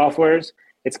management softwares.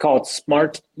 It's called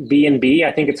Smart B&B.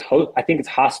 I think it's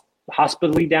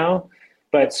Hospitally now,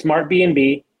 but Smart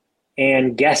B&B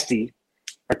and Guesty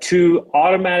are 2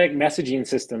 automatic messaging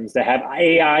systems that have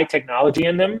AI technology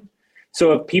in them.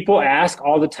 So if people ask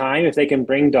all the time if they can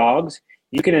bring dogs,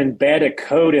 you can embed a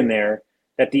code in there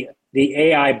that the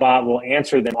AI bot will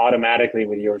answer them automatically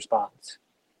with your response.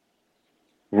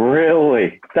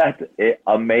 Really? That's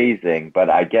amazing. But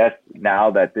I guess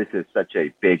now that this is such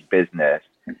a big business,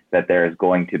 that there's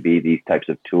going to be these types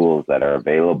of tools that are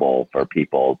available for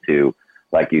people to,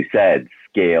 like you said,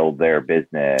 scale their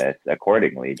business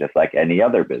accordingly, just like any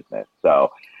other business.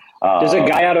 So there's a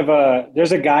guy out of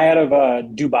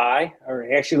Dubai, or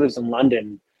he actually lives in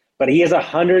London, but he has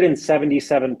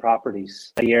 177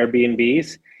 properties, the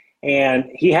Airbnbs, and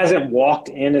he hasn't walked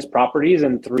in his properties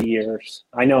in 3 years.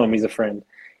 I know him; he's a friend.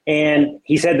 And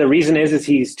he said the reason is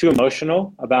he's too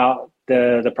emotional about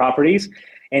the properties.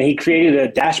 And he created a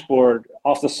dashboard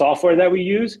off the software that we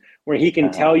use where he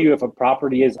can tell you if a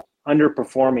property is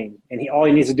underperforming, and all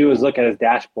he needs to do is look at his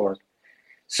dashboard.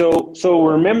 So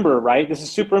remember, right? This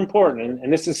is super important,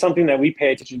 and this is something that we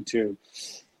pay attention to.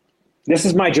 This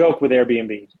is my joke with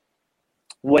Airbnb.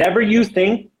 Whatever you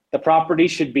think the property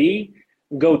should be,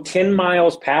 go 10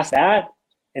 miles past that,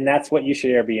 and that's what you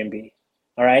should Airbnb.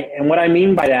 All right. And what I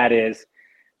mean by that is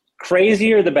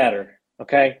crazier the better.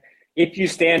 Okay. If you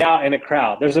stand out in a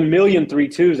crowd, there's a million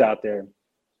 3.2s out there.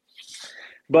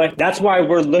 But that's why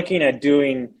we're looking at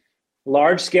doing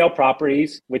large scale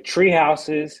properties with tree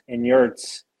houses and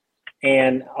yurts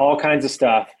and all kinds of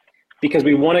stuff, because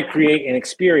we want to create an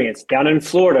experience. Down in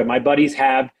Florida, my buddies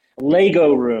have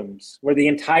Lego rooms where the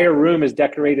entire room is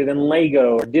decorated in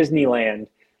Lego or Disneyland.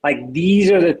 Like, these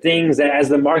are the things that, as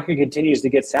the market continues to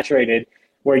get saturated,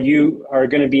 where you are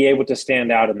going to be able to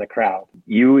stand out in the crowd.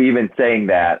 You even saying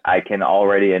that, I can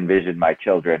already envision my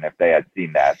children, if they had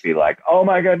seen that, be like, oh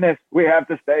my goodness, we have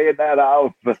to stay in that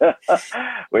house.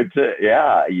 Which,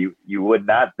 you would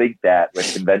not think that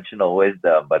with conventional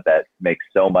wisdom, but that makes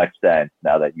so much sense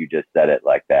now that you just said it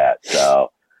like that. So,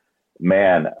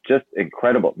 man, just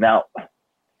incredible. Now,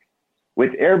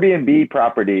 with Airbnb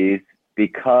properties,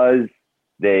 because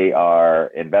they are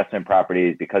investment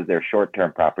properties, because they're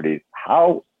short-term properties,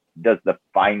 how does the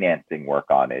financing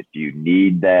work on it? Do you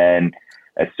need then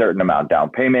a certain amount down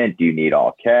payment? Do you need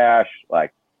all cash?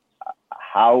 Like,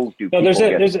 how do people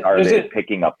get started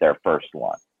picking up their first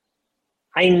one?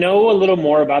 I know a little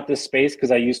more about this space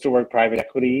because I used to work private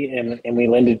equity, and we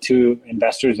lended to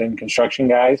investors and construction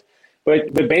guys.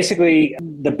 But basically,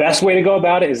 the best way to go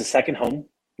about it is a second home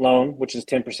loan, which is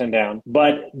 10% down.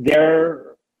 But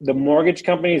the mortgage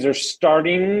companies are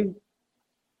starting,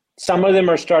 some of them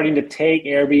are starting to take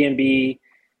Airbnb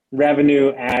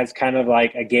revenue as kind of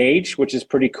like a gauge, which is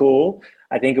pretty cool.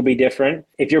 I think it'll be different.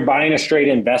 If you're buying a straight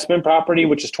investment property,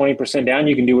 which is 20% down,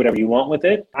 you can do whatever you want with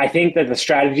it. I think that the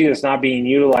strategy that's not being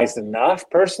utilized enough,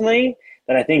 personally,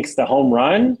 that I think is the home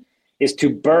run, is to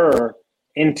BRRRR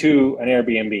into an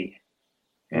Airbnb.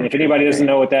 And if anybody doesn't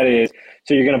know what that is,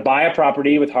 so you're going to buy a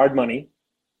property with hard money.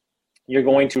 You're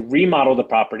going to remodel the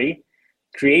property,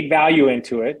 create value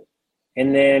into it,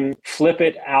 and then flip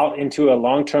it out into a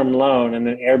long-term loan and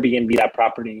then Airbnb that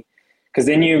property. Because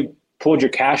then you pulled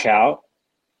your cash out,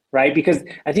 right? Because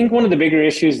I think one of the bigger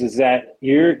issues is that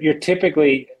you're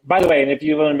typically, by the way, and if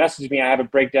you want to message me, I have a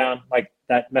breakdown, like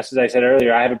that message I said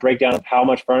earlier, I have a breakdown of how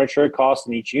much furniture it costs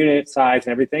in each unit, size,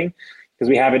 and everything, because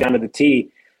we have it down to the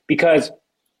T. Because,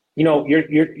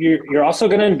 you're also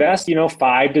going to invest,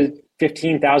 $5,000 to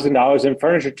 $15,000 in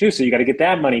furniture too. So you got to get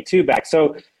that money too back.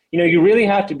 So, you really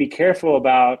have to be careful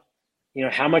about,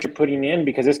 how much you're putting in,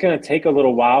 because it's going to take a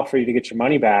little while for you to get your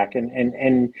money back.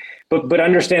 But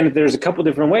understand that there's a couple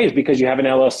different ways, because you have an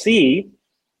LLC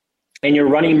and you're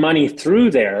running money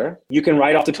through there. You can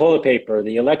write off the toilet paper,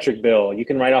 the electric bill, you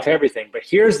can write off everything. But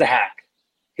here's the hack.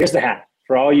 Here's the hack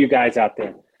for all you guys out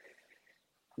there.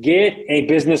 Get a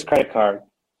business credit card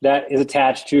that is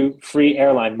attached to free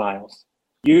airline miles.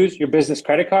 Use your business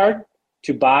credit card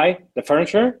to buy the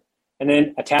furniture, and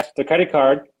then attach the credit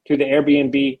card to the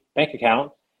Airbnb bank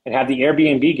account and have the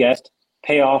Airbnb guest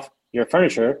pay off your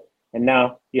furniture. And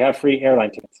now you have free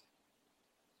airline tickets.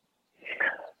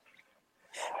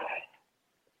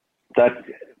 That's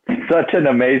such an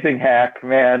amazing hack,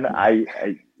 man.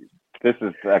 This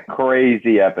is a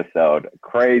crazy episode.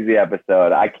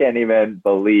 I can't even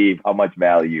believe how much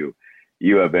value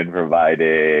you have been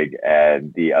providing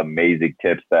and the amazing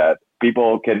tips that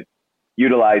people can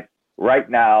utilize right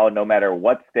now, no matter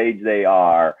what stage they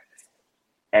are.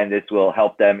 And this will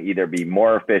help them either be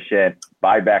more efficient,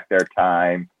 buy back their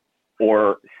time,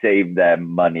 or save them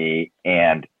money.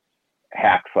 And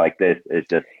hacks like this is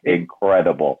just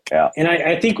incredible. Yeah. And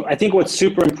I think what's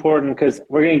super important, because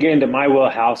we're going to get into my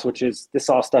wheelhouse, which is this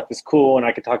all stuff is cool, and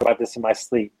I could talk about this in my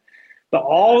sleep. But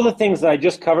all the things that I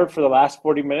just covered for the last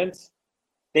 40 minutes,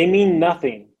 they mean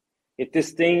nothing if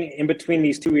this thing in between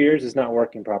these two ears is not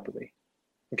working properly.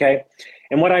 Okay?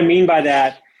 And what I mean by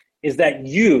that is that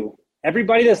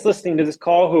everybody that's listening to this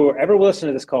call, whoever will listen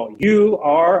to this call, you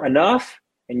are enough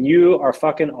and you are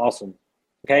fucking awesome.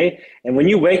 Okay? And when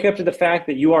you wake up to the fact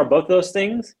that you are both those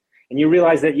things, and you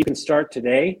realize that you can start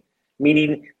today,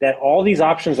 meaning that all these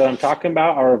options that I'm talking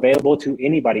about are available to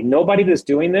anybody. Nobody that's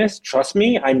doing this, trust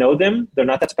me, I know them. They're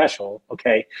not that special,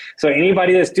 okay? So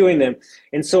anybody that's doing them.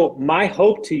 And so my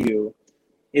hope to you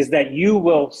is that you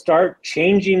will start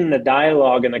changing the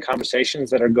dialogue and the conversations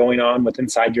that are going on with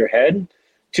inside your head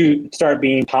to start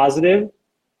being positive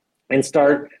and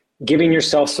start giving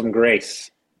yourself some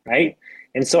grace, right?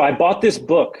 And so I bought this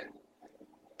book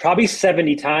probably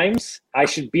 70 times. I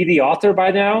should be the author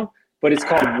by now, but it's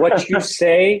called What You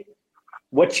Say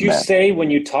What you say when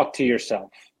you talk to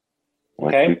yourself.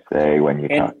 What you say when you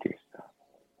talk to yourself.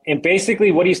 And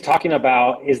basically what he's talking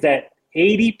about is that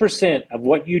 80% of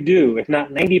what you do, if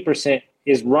not 90%,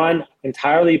 is run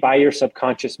entirely by your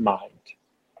subconscious mind.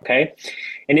 Okay?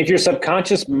 And if your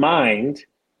subconscious mind,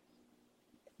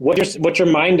 what your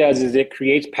mind does is it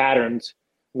creates patterns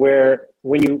where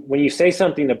when you say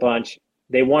something a bunch,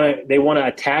 they want to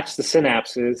attach the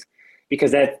synapses,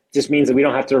 because that just means that we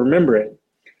don't have to remember it.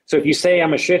 So if you say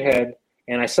I'm a shithead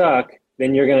and I suck,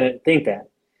 then you're going to think that.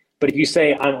 But if you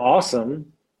say I'm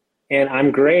awesome and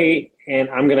I'm great and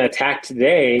I'm going to attack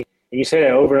today, and you say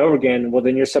that over and over again, well,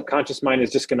 then your subconscious mind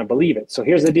is just going to believe it. So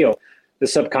here's the deal. The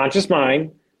subconscious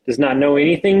mind does not know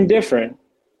anything different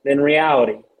than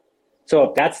reality. So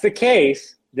if that's the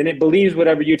case, then it believes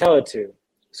whatever you tell it to.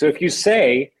 So if you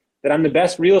say that I'm the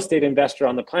best real estate investor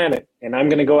on the planet and I'm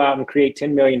going to go out and create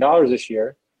 $10 million this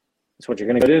year, that's what you're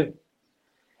going to go do.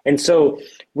 And so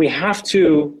we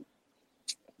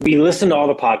listen to all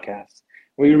the podcasts.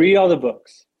 We read all the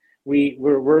books.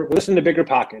 We're listening to Bigger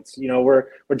Pockets. We're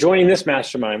joining this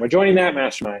mastermind. We're joining that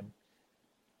mastermind.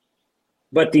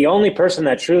 But the only person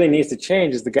that truly needs to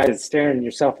change is the guy that's staring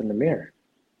yourself in the mirror.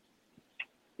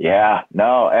 Yeah,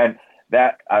 no, and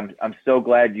that I'm so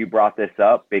glad you brought this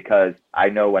up, because I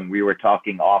know when we were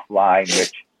talking offline,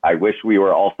 which I wish we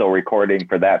were also recording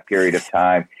for that period of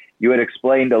time, you had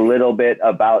explained a little bit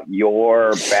about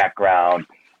your background,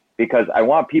 because I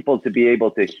want people to be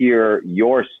able to hear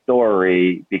your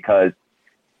story, because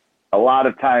a lot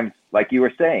of times, like you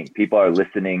were saying, people are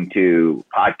listening to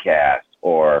podcasts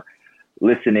or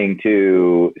listening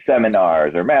to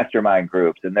seminars or mastermind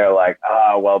groups, and they're like,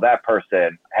 well, that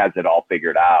person has it all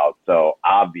figured out, so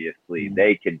obviously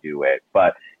they can do it.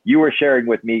 But you were sharing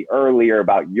with me earlier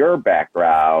about your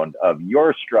background, of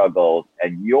your struggles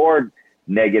and your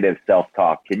negative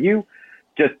self-talk. Can you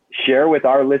just share with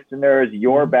our listeners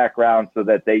your background so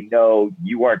that they know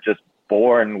you aren't just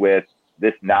born with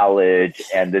this knowledge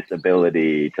and this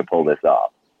ability to pull this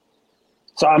off?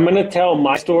 So I'm going to tell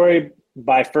my story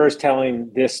by first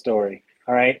telling this story.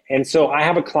 All right. And so I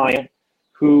have a client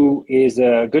who is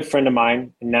a good friend of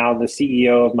mine and now the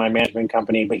CEO of my management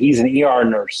company, but he's an ER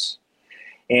nurse.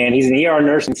 And he's an ER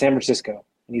nurse in San Francisco.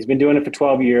 And he's been doing it for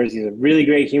 12 years. He's a really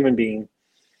great human being.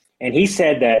 And he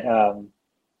said that,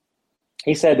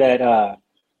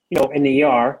 in the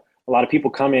ER, a lot of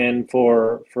people come in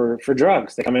for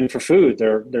drugs. They come in for food.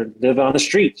 They're on the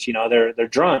streets, they're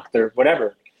drunk, they're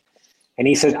whatever. And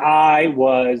he said, I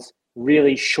was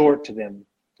really short to them.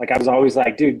 Like, I was always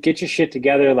like, dude, get your shit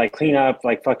together, like clean up,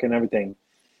 like fucking everything.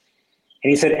 And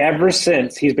he said, ever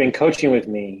since he's been coaching with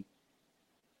me,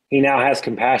 he now has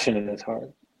compassion in his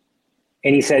heart.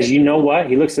 And he says, you know what?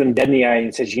 He looks at them dead in the eye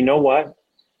and says, you know what?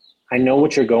 I know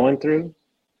what you're going through,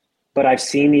 but I've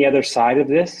seen the other side of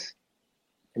this,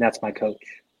 and that's my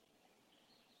coach.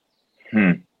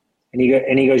 And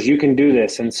he goes, you can do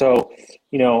this. And so,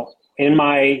 in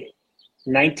my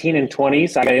 19 and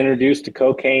 20s, I got introduced to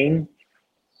cocaine.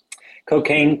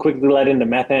 Cocaine quickly led into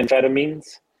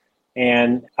methamphetamines.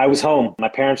 And I was home. My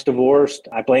parents divorced.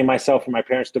 I blame myself for my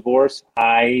parents' divorce.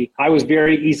 I was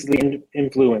very easily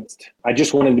influenced. I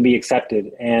just wanted to be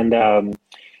accepted. And,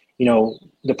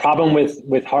 the problem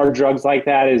with hard drugs like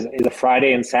that is a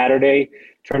Friday and Saturday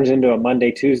turns into a Monday,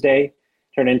 Tuesday,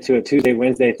 turned into a Tuesday,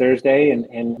 Wednesday, Thursday.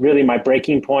 And really my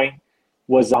breaking point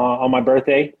was on my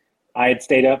birthday. I had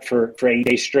stayed up for 8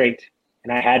 days straight,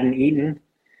 and I hadn't eaten,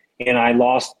 and I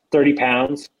lost 30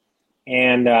 pounds.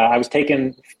 And I was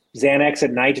taking Xanax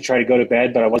at night to try to go to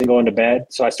bed, but I wasn't going to bed.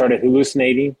 So I started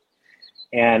hallucinating,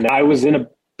 and I was in a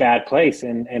bad place.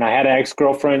 And I had an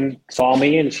ex-girlfriend saw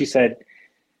me, and she said,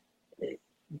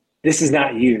 this is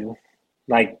not you.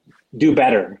 Like, do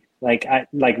better.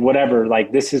 Whatever,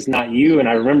 like, this is not you. And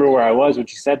I remember where I was when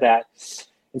she said that.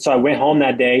 And so I went home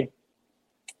that day.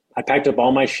 I packed up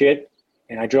all my shit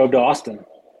and I drove to Austin,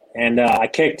 and I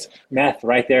kicked meth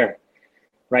right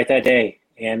that day,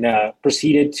 and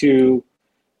proceeded to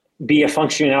be a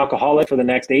functioning alcoholic for the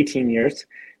next 18 years.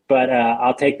 But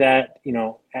I'll take that,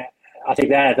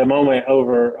 at the moment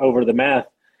over the meth.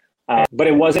 But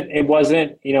it wasn't,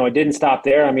 it didn't stop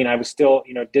there. I mean, I was still,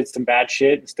 did some bad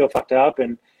shit and still fucked up.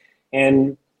 And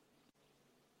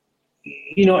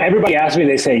everybody asks me,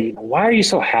 they say, why are you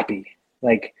so happy?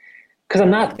 Like, because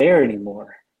I'm not there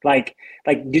anymore. Like,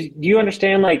 do you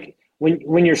understand? Like,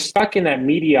 when you're stuck in that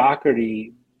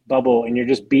mediocrity bubble and you're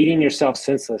just beating yourself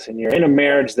senseless, and you're in a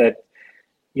marriage that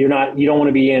you don't want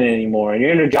to be in anymore, and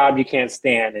you're in a job you can't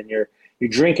stand, and you're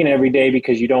drinking every day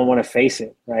because you don't want to face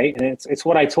it, right? And it's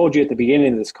what I told you at the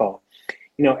beginning of this call.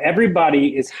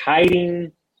 Everybody is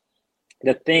hiding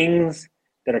the things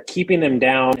that are keeping them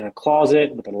down in a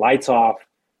closet with the lights off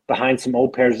behind some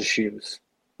old pairs of shoes.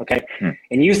 Okay.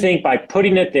 And you think by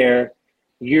putting it there,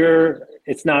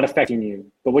 it's not affecting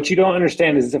you. But what you don't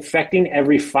understand is it's affecting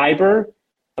every fiber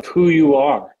of who you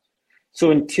are. So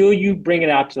until you bring it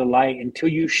out to the light, until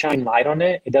you shine light on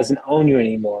it, it doesn't own you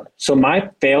anymore. So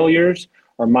my failures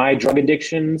or my drug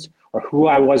addictions or who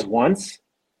I was once,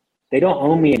 they don't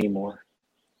own me anymore.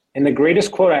 And the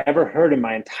greatest quote I ever heard in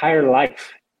my entire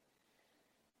life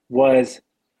was,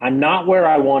 I'm not where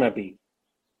I want to be.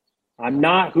 I'm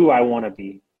not who I want to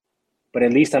be, but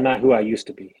at least I'm not who I used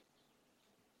to be.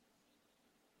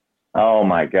 Oh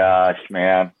my gosh,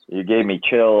 man. You gave me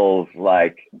chills.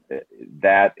 Like,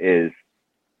 that is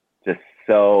just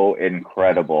so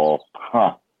incredible.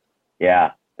 Huh.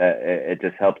 Yeah. It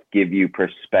just helps give you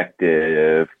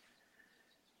perspective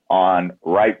on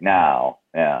right now.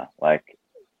 Yeah. Like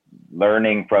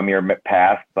learning from your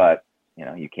past, but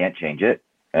you can't change it.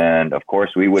 And of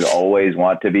course we would always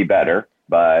want to be better,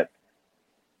 but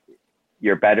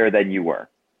you're better than you were,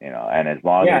 and as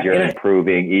long as you're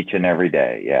improving each and every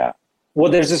day. Yeah. Well,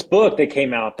 there's this book that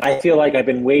came out that I feel like I've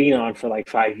been waiting on for like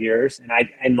 5 years. And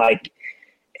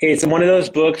it's one of those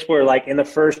books where like in the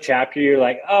first chapter, you're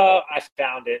like, oh, I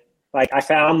found it. Like I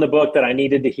found the book that I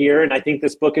needed to hear. And I think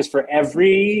this book is for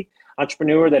every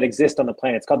entrepreneur that exists on the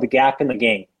planet. It's called The Gap in the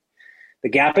Game. The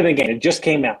Gap in the Game. It just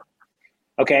came out.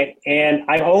 Okay. And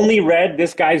I only read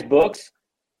this guy's books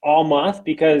all month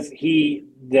because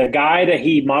the guy that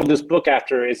he modeled this book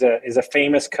after is a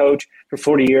famous coach for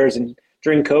 40 years. And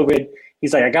during COVID,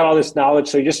 he's like, I got all this knowledge.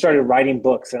 So he just started writing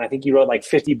books. And I think he wrote like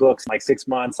 50 books in like 6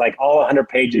 months, like all 100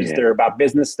 pages. Yeah. They're about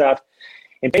business stuff.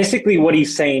 And basically what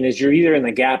he's saying is you're either in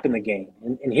the gap in the game.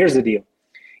 And here's the deal,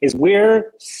 is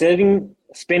we're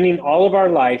spending all of our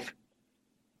life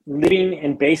living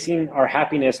and basing our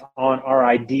happiness on our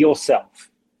ideal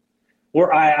self.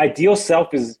 Our ideal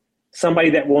self is somebody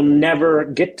that we'll never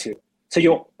get to. So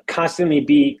you'll constantly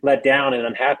be let down and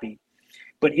unhappy.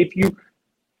 But if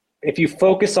you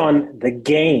focus on the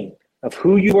gain of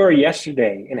who you were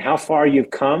yesterday and how far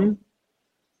you've come,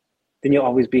 then you'll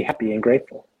always be happy and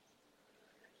grateful.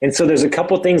 And so there's a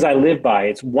couple things I live by.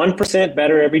 It's 1%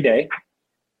 better every day,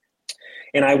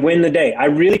 and I win the day. I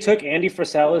really took Andy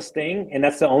Frisella's thing, and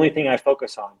that's the only thing I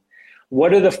focus on.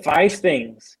 What are the 5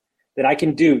 things that I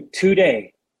can do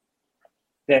today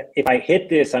that if I hit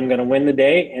this, I'm going to win the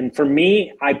day? And for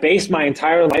me, I base my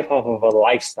entire life off of a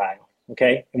lifestyle,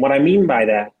 okay? And what I mean by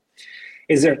that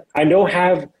is that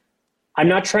I'm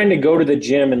not trying to go to the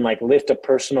gym and like lift a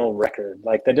personal record.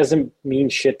 Like that doesn't mean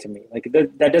shit to me. Like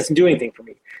that doesn't do anything for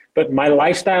me. But my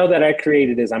lifestyle that I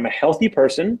created is I'm a healthy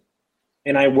person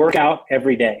and I work out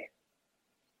every day.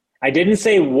 I didn't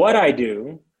say what I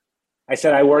do. I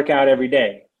said I work out every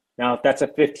day. Now, if that's a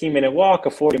 15-minute walk, a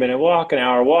 40-minute walk, an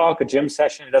hour walk, a gym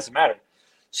session, it doesn't matter.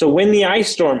 So when the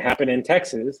ice storm happened in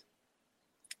Texas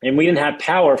and we didn't have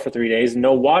power for 3 days,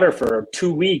 no water for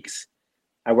 2 weeks,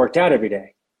 I worked out every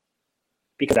day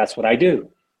because that's what I do.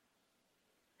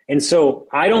 And so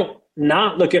I don't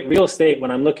not look at real estate when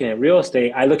I'm looking at real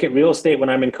estate. I look at real estate when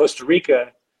I'm in Costa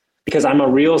Rica because I'm a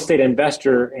real estate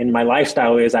investor and my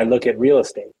lifestyle is I look at real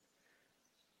estate.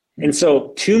 And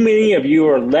so too many of you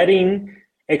are letting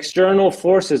external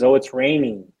forces, oh, it's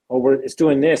raining, oh, it's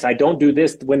doing this, I don't do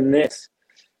this to win this.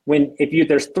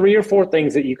 There's 3 or 4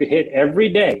 things that you could hit every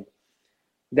day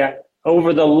that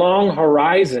over the long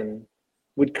horizon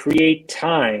would create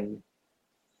time,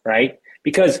 right?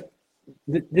 Because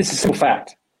this is a simple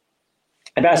fact.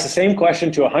 I've asked the same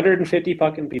question to 150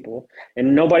 fucking people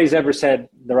and nobody's ever said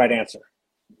the right answer.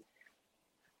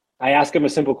 I ask them a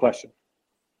simple question.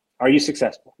 Are you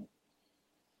successful?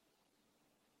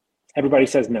 Everybody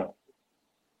says no.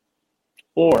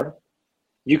 Or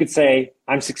you could say,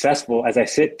 I'm successful as I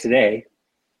sit today,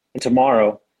 and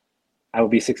tomorrow I will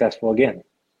be successful again.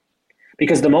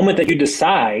 Because the moment that you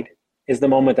decide is the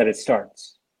moment that it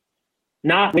starts.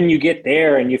 Not when you get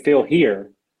there and you feel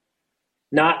here.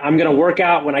 Not, I'm going to work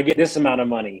out when I get this amount of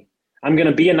money. I'm going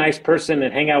to be a nice person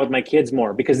and hang out with my kids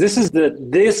more. Because this is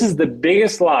the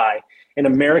biggest lie in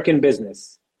American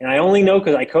business. And I only know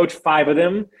because I coach 5 of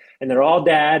them, and they're all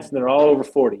dads, and they're all over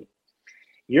 40.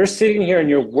 You're sitting here and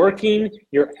you're working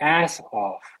your ass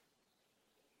off.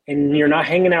 And you're not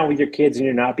hanging out with your kids and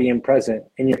you're not being present.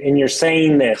 And you're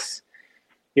saying this.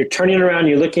 You're turning around,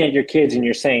 you're looking at your kids and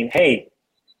you're saying, hey,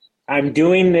 I'm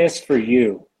doing this for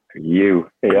you. For you.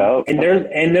 Yeah. And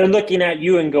they're looking at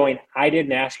you and going, I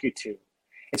didn't ask you to.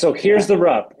 And so here's the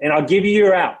rub. And I'll give you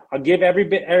your out. I'll give every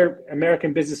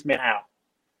American businessman out.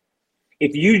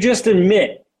 If you just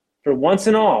admit for once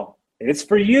and all that it's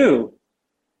for you,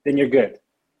 then you're good.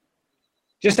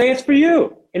 Just say it's for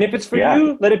you. And if it's for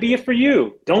you, let it be for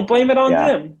you. Don't blame it on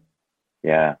them.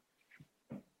 Yeah.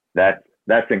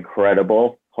 That's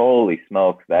incredible. Holy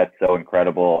smokes. That's so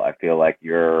incredible. I feel like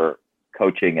you're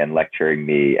coaching and lecturing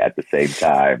me at the same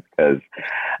time, because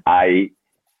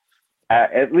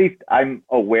at least I'm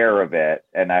aware of it,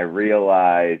 and I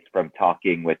realize from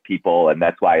talking with people, and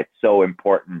that's why it's so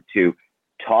important to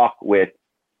talk with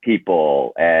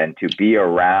people and to be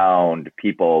around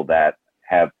people that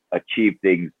have achieved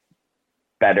things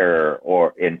better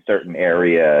or in certain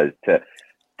areas,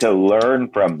 to learn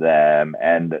from them.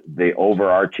 And the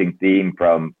overarching theme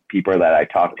from people that I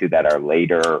talk to that are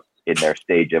later in their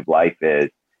stage of life is,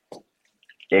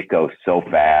 it goes so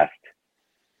fast.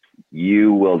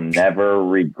 You will never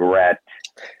regret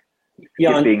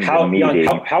skipping the meeting.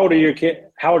 How old are your kids?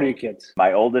 How old are your kids?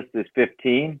 My oldest is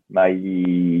 15. My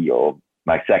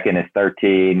second is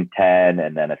 13, 10,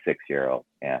 and then a 6-year-old.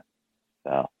 Yeah.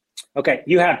 So. Okay.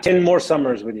 You have 10 more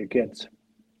summers with your kids.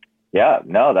 Yeah.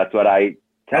 No, that's what I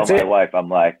tell my wife. I'm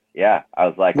like, I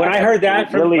was like, when I heard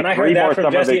that from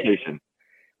Jesse,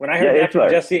 when I heard that from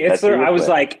Jesse Itzler, I was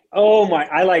like, oh my,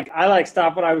 I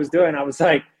stopped what I was doing. I was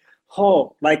like,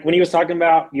 oh, like when he was talking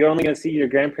about you're only going to see your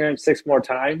grandparents 6 more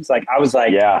times. Like, I was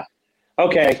like,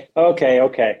 okay.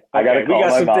 I got to call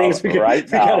my mom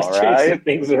right now, we got to change some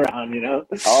things around, you know?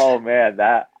 Oh man,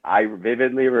 I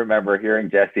vividly remember hearing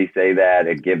Jesse say that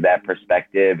and give that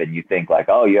perspective. And you think like,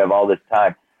 oh, you have all this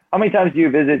time. How many times do you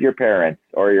visit your parents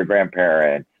or your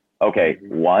grandparents? Okay,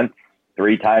 once,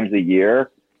 3 times a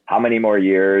year. How many more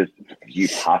years do you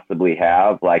possibly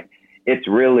have? Like, it's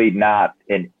really not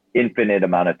an infinite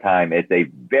amount of time. It's a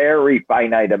very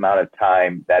finite amount of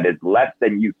time that is less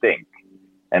than you think.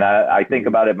 And I think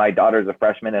about it. My daughter's a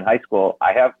freshman in high school.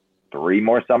 I have 3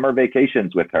 more summer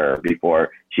vacations with her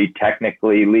before she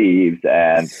technically leaves.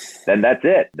 And then that's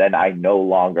it. Then I no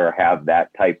longer have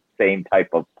that same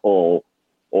type of pull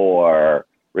or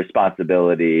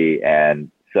responsibility.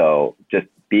 And so just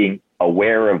being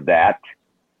aware of that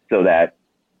so that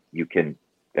you can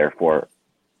therefore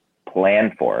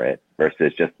plan for it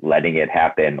versus just letting it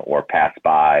happen or pass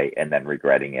by and then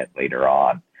regretting it later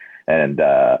on. And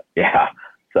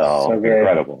so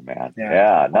incredible, man.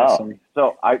 Awesome.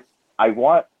 So I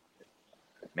want,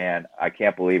 man, I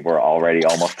can't believe we're already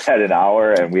almost at an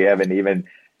hour and we haven't even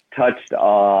touched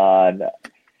on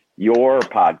your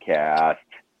podcast,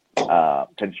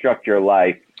 Construct Your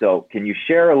Life. So can you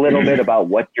share a little bit about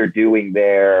what you're doing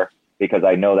there? Because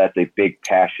I know that's a big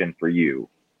passion for you.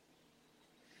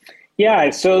 Yeah.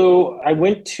 So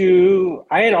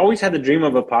I had always had the dream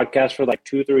of a podcast for like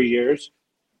 2 or 3 years.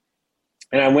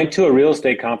 And I went to a real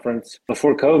estate conference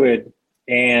before COVID,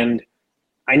 and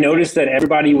I noticed that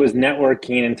everybody was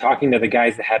networking and talking to the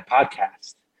guys that had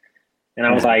podcasts. And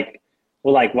I was like,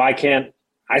 well, like, why can't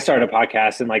I start a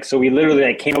podcast? And like, so we literally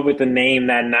like came up with the name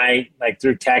that night, like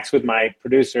through text with my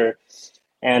producer.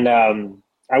 And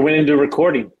I went into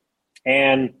recording.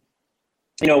 And,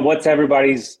 you know, what's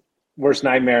everybody's worst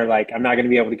nightmare? Like, I'm not going to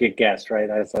be able to get guests, right?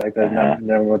 That's like the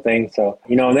number one thing. So,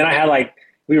 you know, and then I had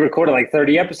we recorded like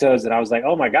 30 episodes and I was like,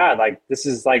 oh my God, like this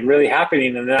is like really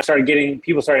happening. And then I started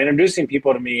people started introducing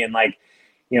people to me. And like,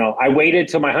 you know, I waited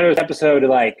till my 100th episode to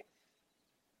like,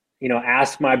 you know,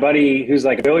 ask my buddy who's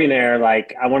like a billionaire,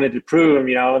 like I wanted to prove him,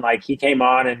 you know, and like he came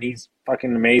on and he's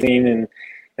fucking amazing. And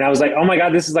I was like, oh my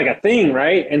God, this is like a thing.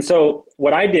 Right. And so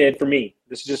what I did for me,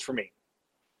 this is just for me.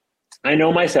 I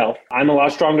know myself. I'm a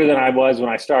lot stronger than I was when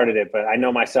I started it, but I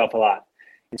know myself a lot.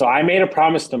 And so I made a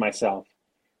promise to myself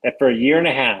that for 1.5 years,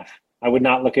 I would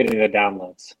not look at any of the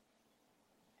downloads.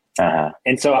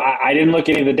 And so I didn't look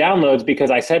at any of the downloads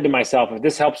because I said to myself, if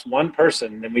this helps one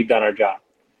person, then we've done our job.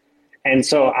 And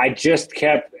so I just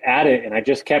kept at it and I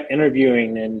just kept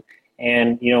interviewing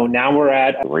and you know, now we're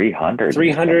at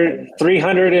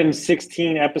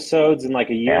 316 episodes in like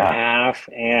 1.5 years.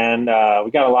 And we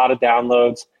got a lot of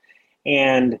downloads.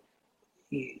 And,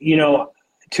 you know,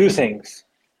 2 things.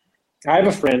 I have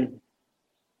a friend.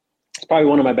 He's probably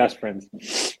one of my best friends.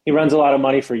 He runs a lot of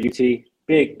money for UT.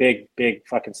 Big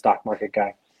fucking stock market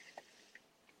guy.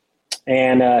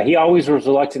 And he always was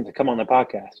reluctant to come on the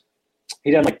podcast.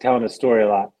 He doesn't like telling his story a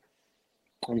lot.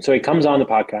 And so he comes on the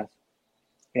podcast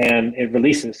and it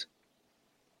releases.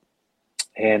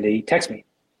 And he texts me.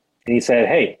 And he said,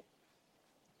 hey,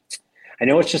 I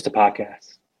know it's just a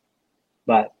podcast,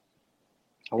 but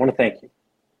I want to thank you.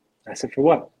 I said, for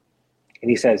what? And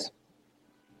he says,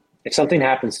 if something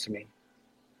happens to me,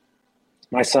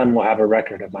 my son will have a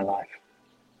record of my life.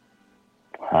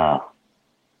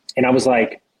 And I was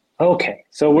like, okay,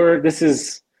 so this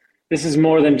is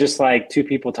more than just like 2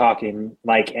 people talking.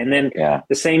 Like, and then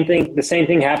the same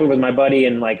thing happened with my buddy,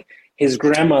 and like his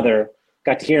grandmother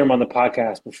got to hear him on the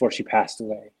podcast before she passed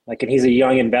away. Like, and he's a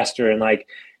young investor, and like,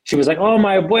 she was like, "Oh,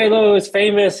 my abuelo is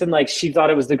famous," and like, she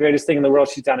thought it was the greatest thing in the world.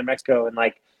 She's down in Mexico, and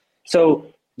like, so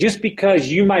just because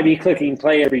you might be clicking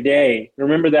play every day,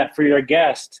 remember that for your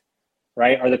guest,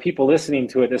 right, or the people listening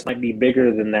to it, this might be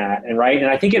bigger than that, and right, and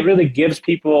I think it really gives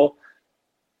people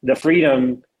the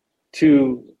freedom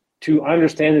to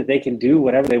understand that they can do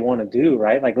whatever they want to do,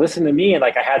 right? Like, listen to me, and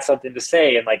like, I had something to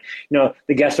say, and like, you know,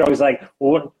 the guests are always like,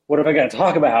 well, what have I got to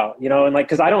talk about, you know? And like,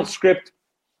 because I don't script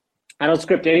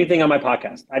anything on my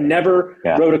podcast. I never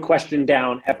wrote a question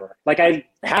down ever. Like,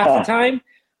 half the time,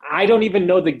 I don't even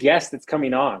know the guest that's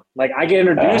coming on. Like, I get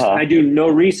introduced and I do no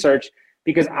research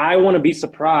because I want to be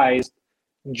surprised,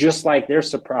 just like they're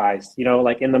surprised, you know,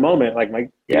 like in the moment, like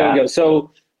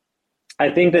so I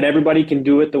think that everybody can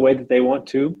do it the way that they want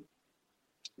to.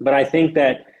 But I think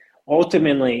that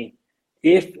ultimately,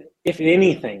 if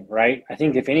anything, right, I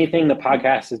think if anything, the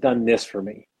podcast has done this for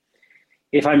me.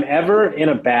 If I'm ever in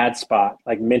a bad spot,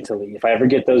 like mentally, if I ever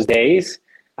get those days,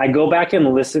 I go back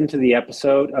and listen to the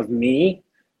episode of me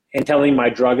and telling my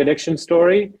drug addiction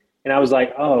story. And I was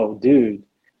like, oh, dude,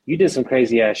 you did some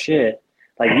crazy ass shit.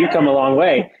 Like, you come a long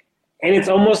way. And it's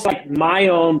almost like my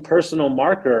own personal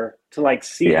marker to like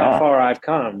see how far I've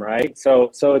come, right? So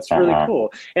it's really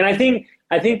cool. And I think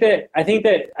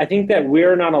that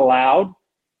we're not allowed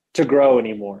to grow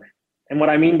anymore. And what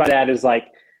I mean by that is like,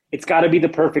 it's got to be the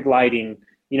perfect lighting.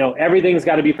 You know, everything's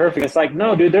got to be perfect. It's like,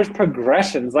 no, dude, there's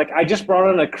progressions. Like, I just brought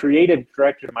on a creative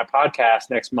director to my podcast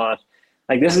next month.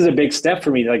 Like, this is a big step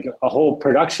for me, like a whole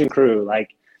production crew. Like,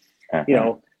 you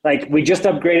know, like we just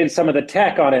upgraded some of the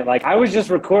tech on it. Like, I was just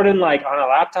recording like on a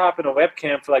laptop and a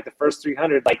webcam for like the first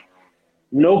 300. Like,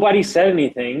 nobody said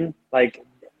anything. Like,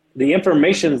 the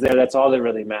information's there. That's all that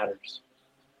really matters.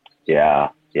 Yeah.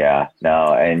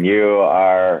 No, and you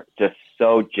are just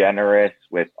so generous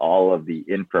with all of the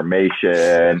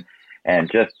information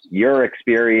and just your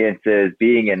experiences,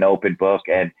 being an open book.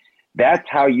 And that's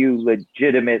how you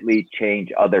legitimately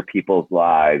change other people's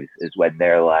lives, is when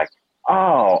they're like,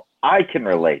 oh, I can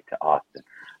relate to Austin.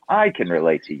 I can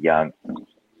relate to Young.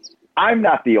 I'm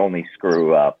not the only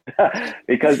screw up,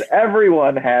 because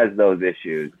everyone has those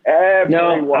issues.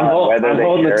 Everyone, I'm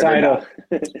holding the title.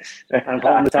 I'm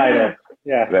holding the title.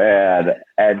 Yeah. Man.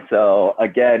 And so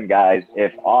again, guys,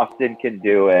 if Austin can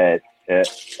do it,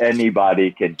 anybody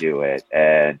can do it.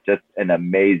 And just an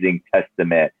amazing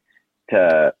testament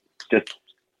to just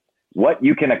what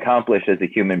you can accomplish as a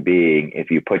human being if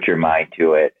you put your mind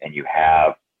to it and you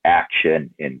have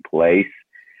action in place.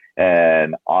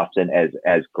 And Austin,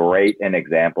 as great an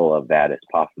example of that as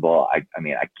possible. I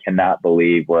mean, I cannot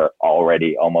believe we're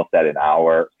already almost at an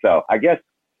hour. So I guess,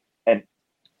 and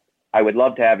I would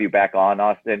love to have you back on,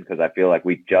 Austin, because I feel like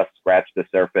we just scratched the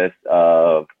surface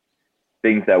of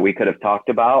things that we could have talked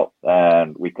about,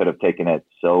 and we could have taken it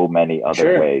so many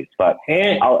other ways. But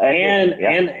in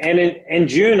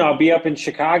June I'll be up in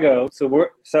Chicago,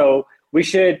 so we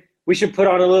should put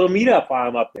on a little meetup while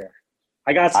I'm up there.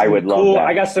 I got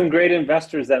some great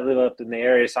investors that live up in the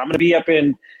area, so I'm going to be up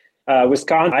in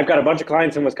Wisconsin. I've got a bunch of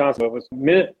clients in Wisconsin,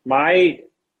 but my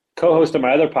co-host of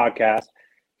my other podcast,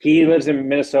 he lives in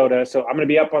Minnesota, so I'm going to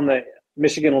be up on the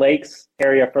Michigan Lakes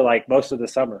area for like most of the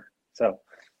summer. So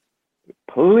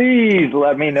please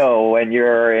let me know when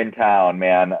you're in town,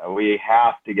 man. We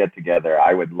have to get together.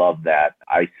 I would love that.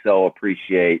 I so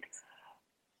appreciate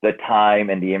the time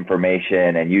and the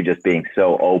information, and you just being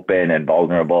so open and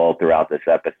vulnerable throughout this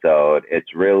episode.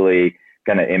 It's really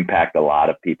going to impact a lot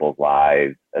of people's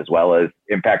lives, as well as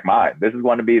impact mine. This is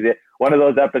going to be one of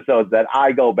those episodes that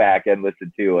I go back and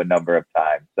listen to a number of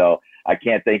times. So I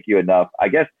can't thank you enough. I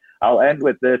guess I'll end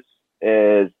with this: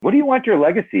 is what do you want your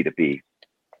legacy to be?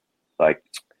 Like,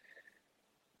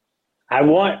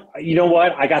 you know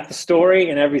what? I got the story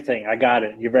and everything. I got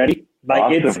it. You ready? Like,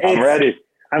 awesome. I'm ready.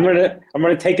 I'm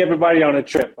gonna take everybody on a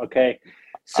trip. Okay.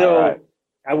 So right.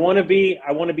 I want to be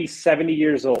 70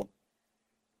 years old.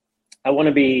 I want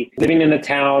to be living in a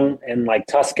town in like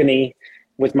Tuscany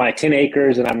with my 10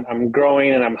 acres, and I'm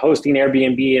growing, and I'm hosting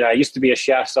Airbnb, and I used to be a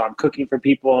chef, so I'm cooking for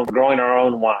people and growing our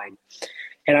own wine.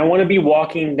 And I want to be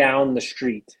walking down the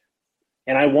street,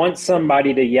 and I want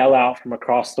somebody to yell out from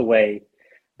across the way,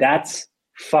 "That's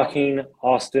fucking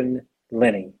Austin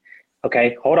Linney."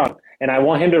 Okay, hold on. And I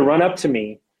want him to run up to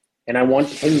me, and I want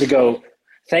him to go,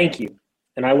 "Thank you."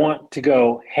 And I want to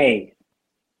go, "Hey,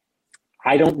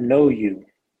 I don't know you."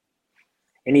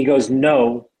 And he goes,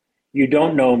 "No, you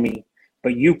don't know me,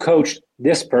 but you coached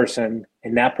this person,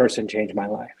 and that person changed my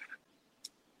life."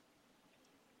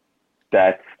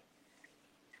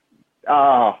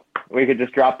 We could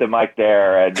just drop the mic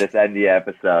there and just end the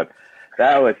episode.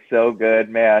 That was so good,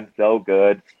 man. So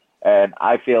good. And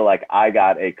I feel like I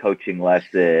got a coaching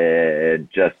lesson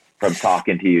just from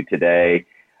talking to you today.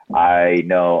 I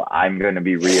know I'm going to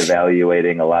be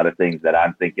reevaluating a lot of things that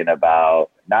I'm thinking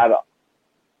about, not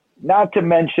to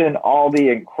mention all the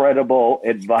incredible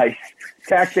advice,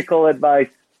 tactical advice,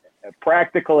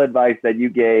 practical advice that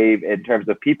you gave in terms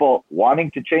of people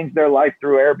wanting to change their life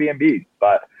through Airbnb.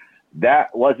 But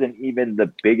that wasn't even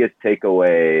the biggest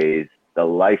takeaways, the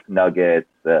life nuggets,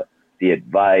 the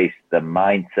advice, the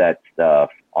mindset stuff.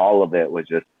 All of it was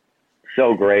just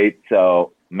so great.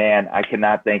 So, man, I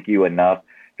cannot thank you enough.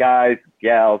 Guys,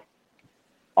 gals,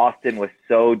 Austin was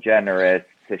so generous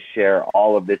to share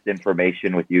all of this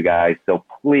information with you guys. So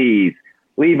please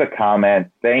leave a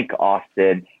comment. Thank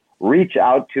Austin. Reach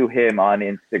out to him on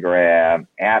Instagram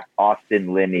at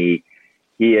Austin Linney.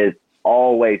 He is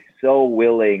always so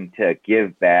willing to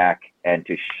give back and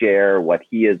to share what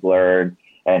he has learned.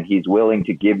 And he's willing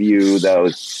to give you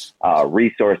those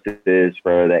resources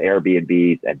for the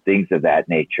Airbnbs and things of that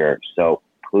nature. So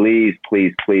please,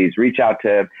 please, please reach out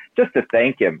to him just to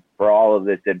thank him for all of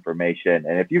this information.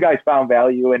 And if you guys found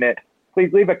value in it,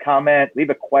 please leave a comment, leave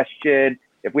a question.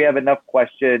 If we have enough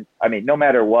questions, I mean, no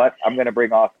matter what, I'm going to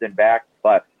bring Austin back.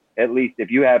 But at least if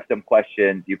you have some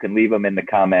questions, you can leave them in the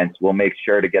comments. We'll make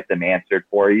sure to get them answered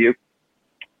for you.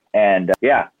 And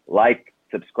like,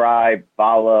 subscribe,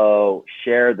 follow,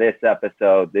 share this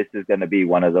episode. This is going to be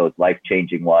one of those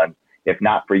life-changing ones, if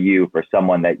not for you, for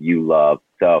someone that you love.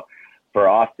 So for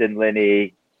Austin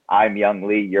Linney, I'm Young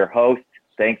Lee, your host.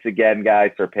 Thanks again,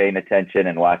 guys, for paying attention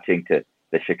and watching to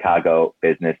the Chicago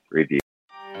Business Review.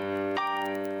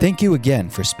 Thank you again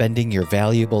for spending your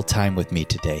valuable time with me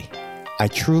today. I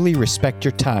truly respect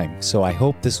your time, so I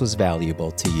hope this was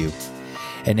valuable to you.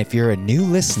 And if you're a new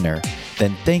listener,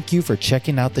 then thank you for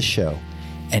checking out the show.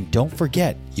 And don't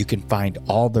forget, you can find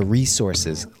all the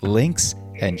resources, links,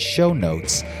 and show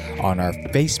notes on our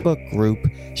Facebook group,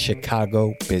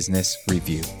 Chicago Business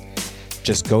Review.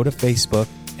 Just go to Facebook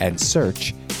and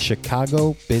search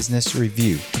Chicago Business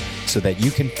Review so that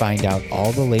you can find out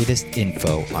all the latest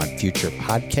info on future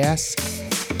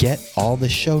podcasts, get all the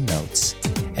show notes,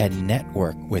 and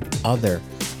network with other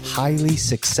highly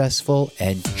successful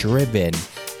and driven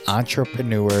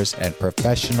entrepreneurs and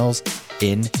professionals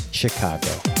in Chicago.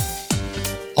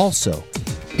 Also,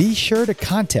 be sure to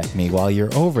contact me while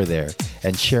you're over there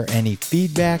and share any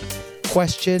feedback,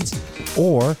 questions,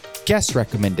 or guest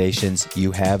recommendations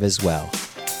you have as well.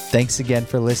 Thanks again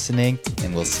for listening,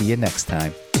 and we'll see you next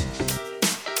time.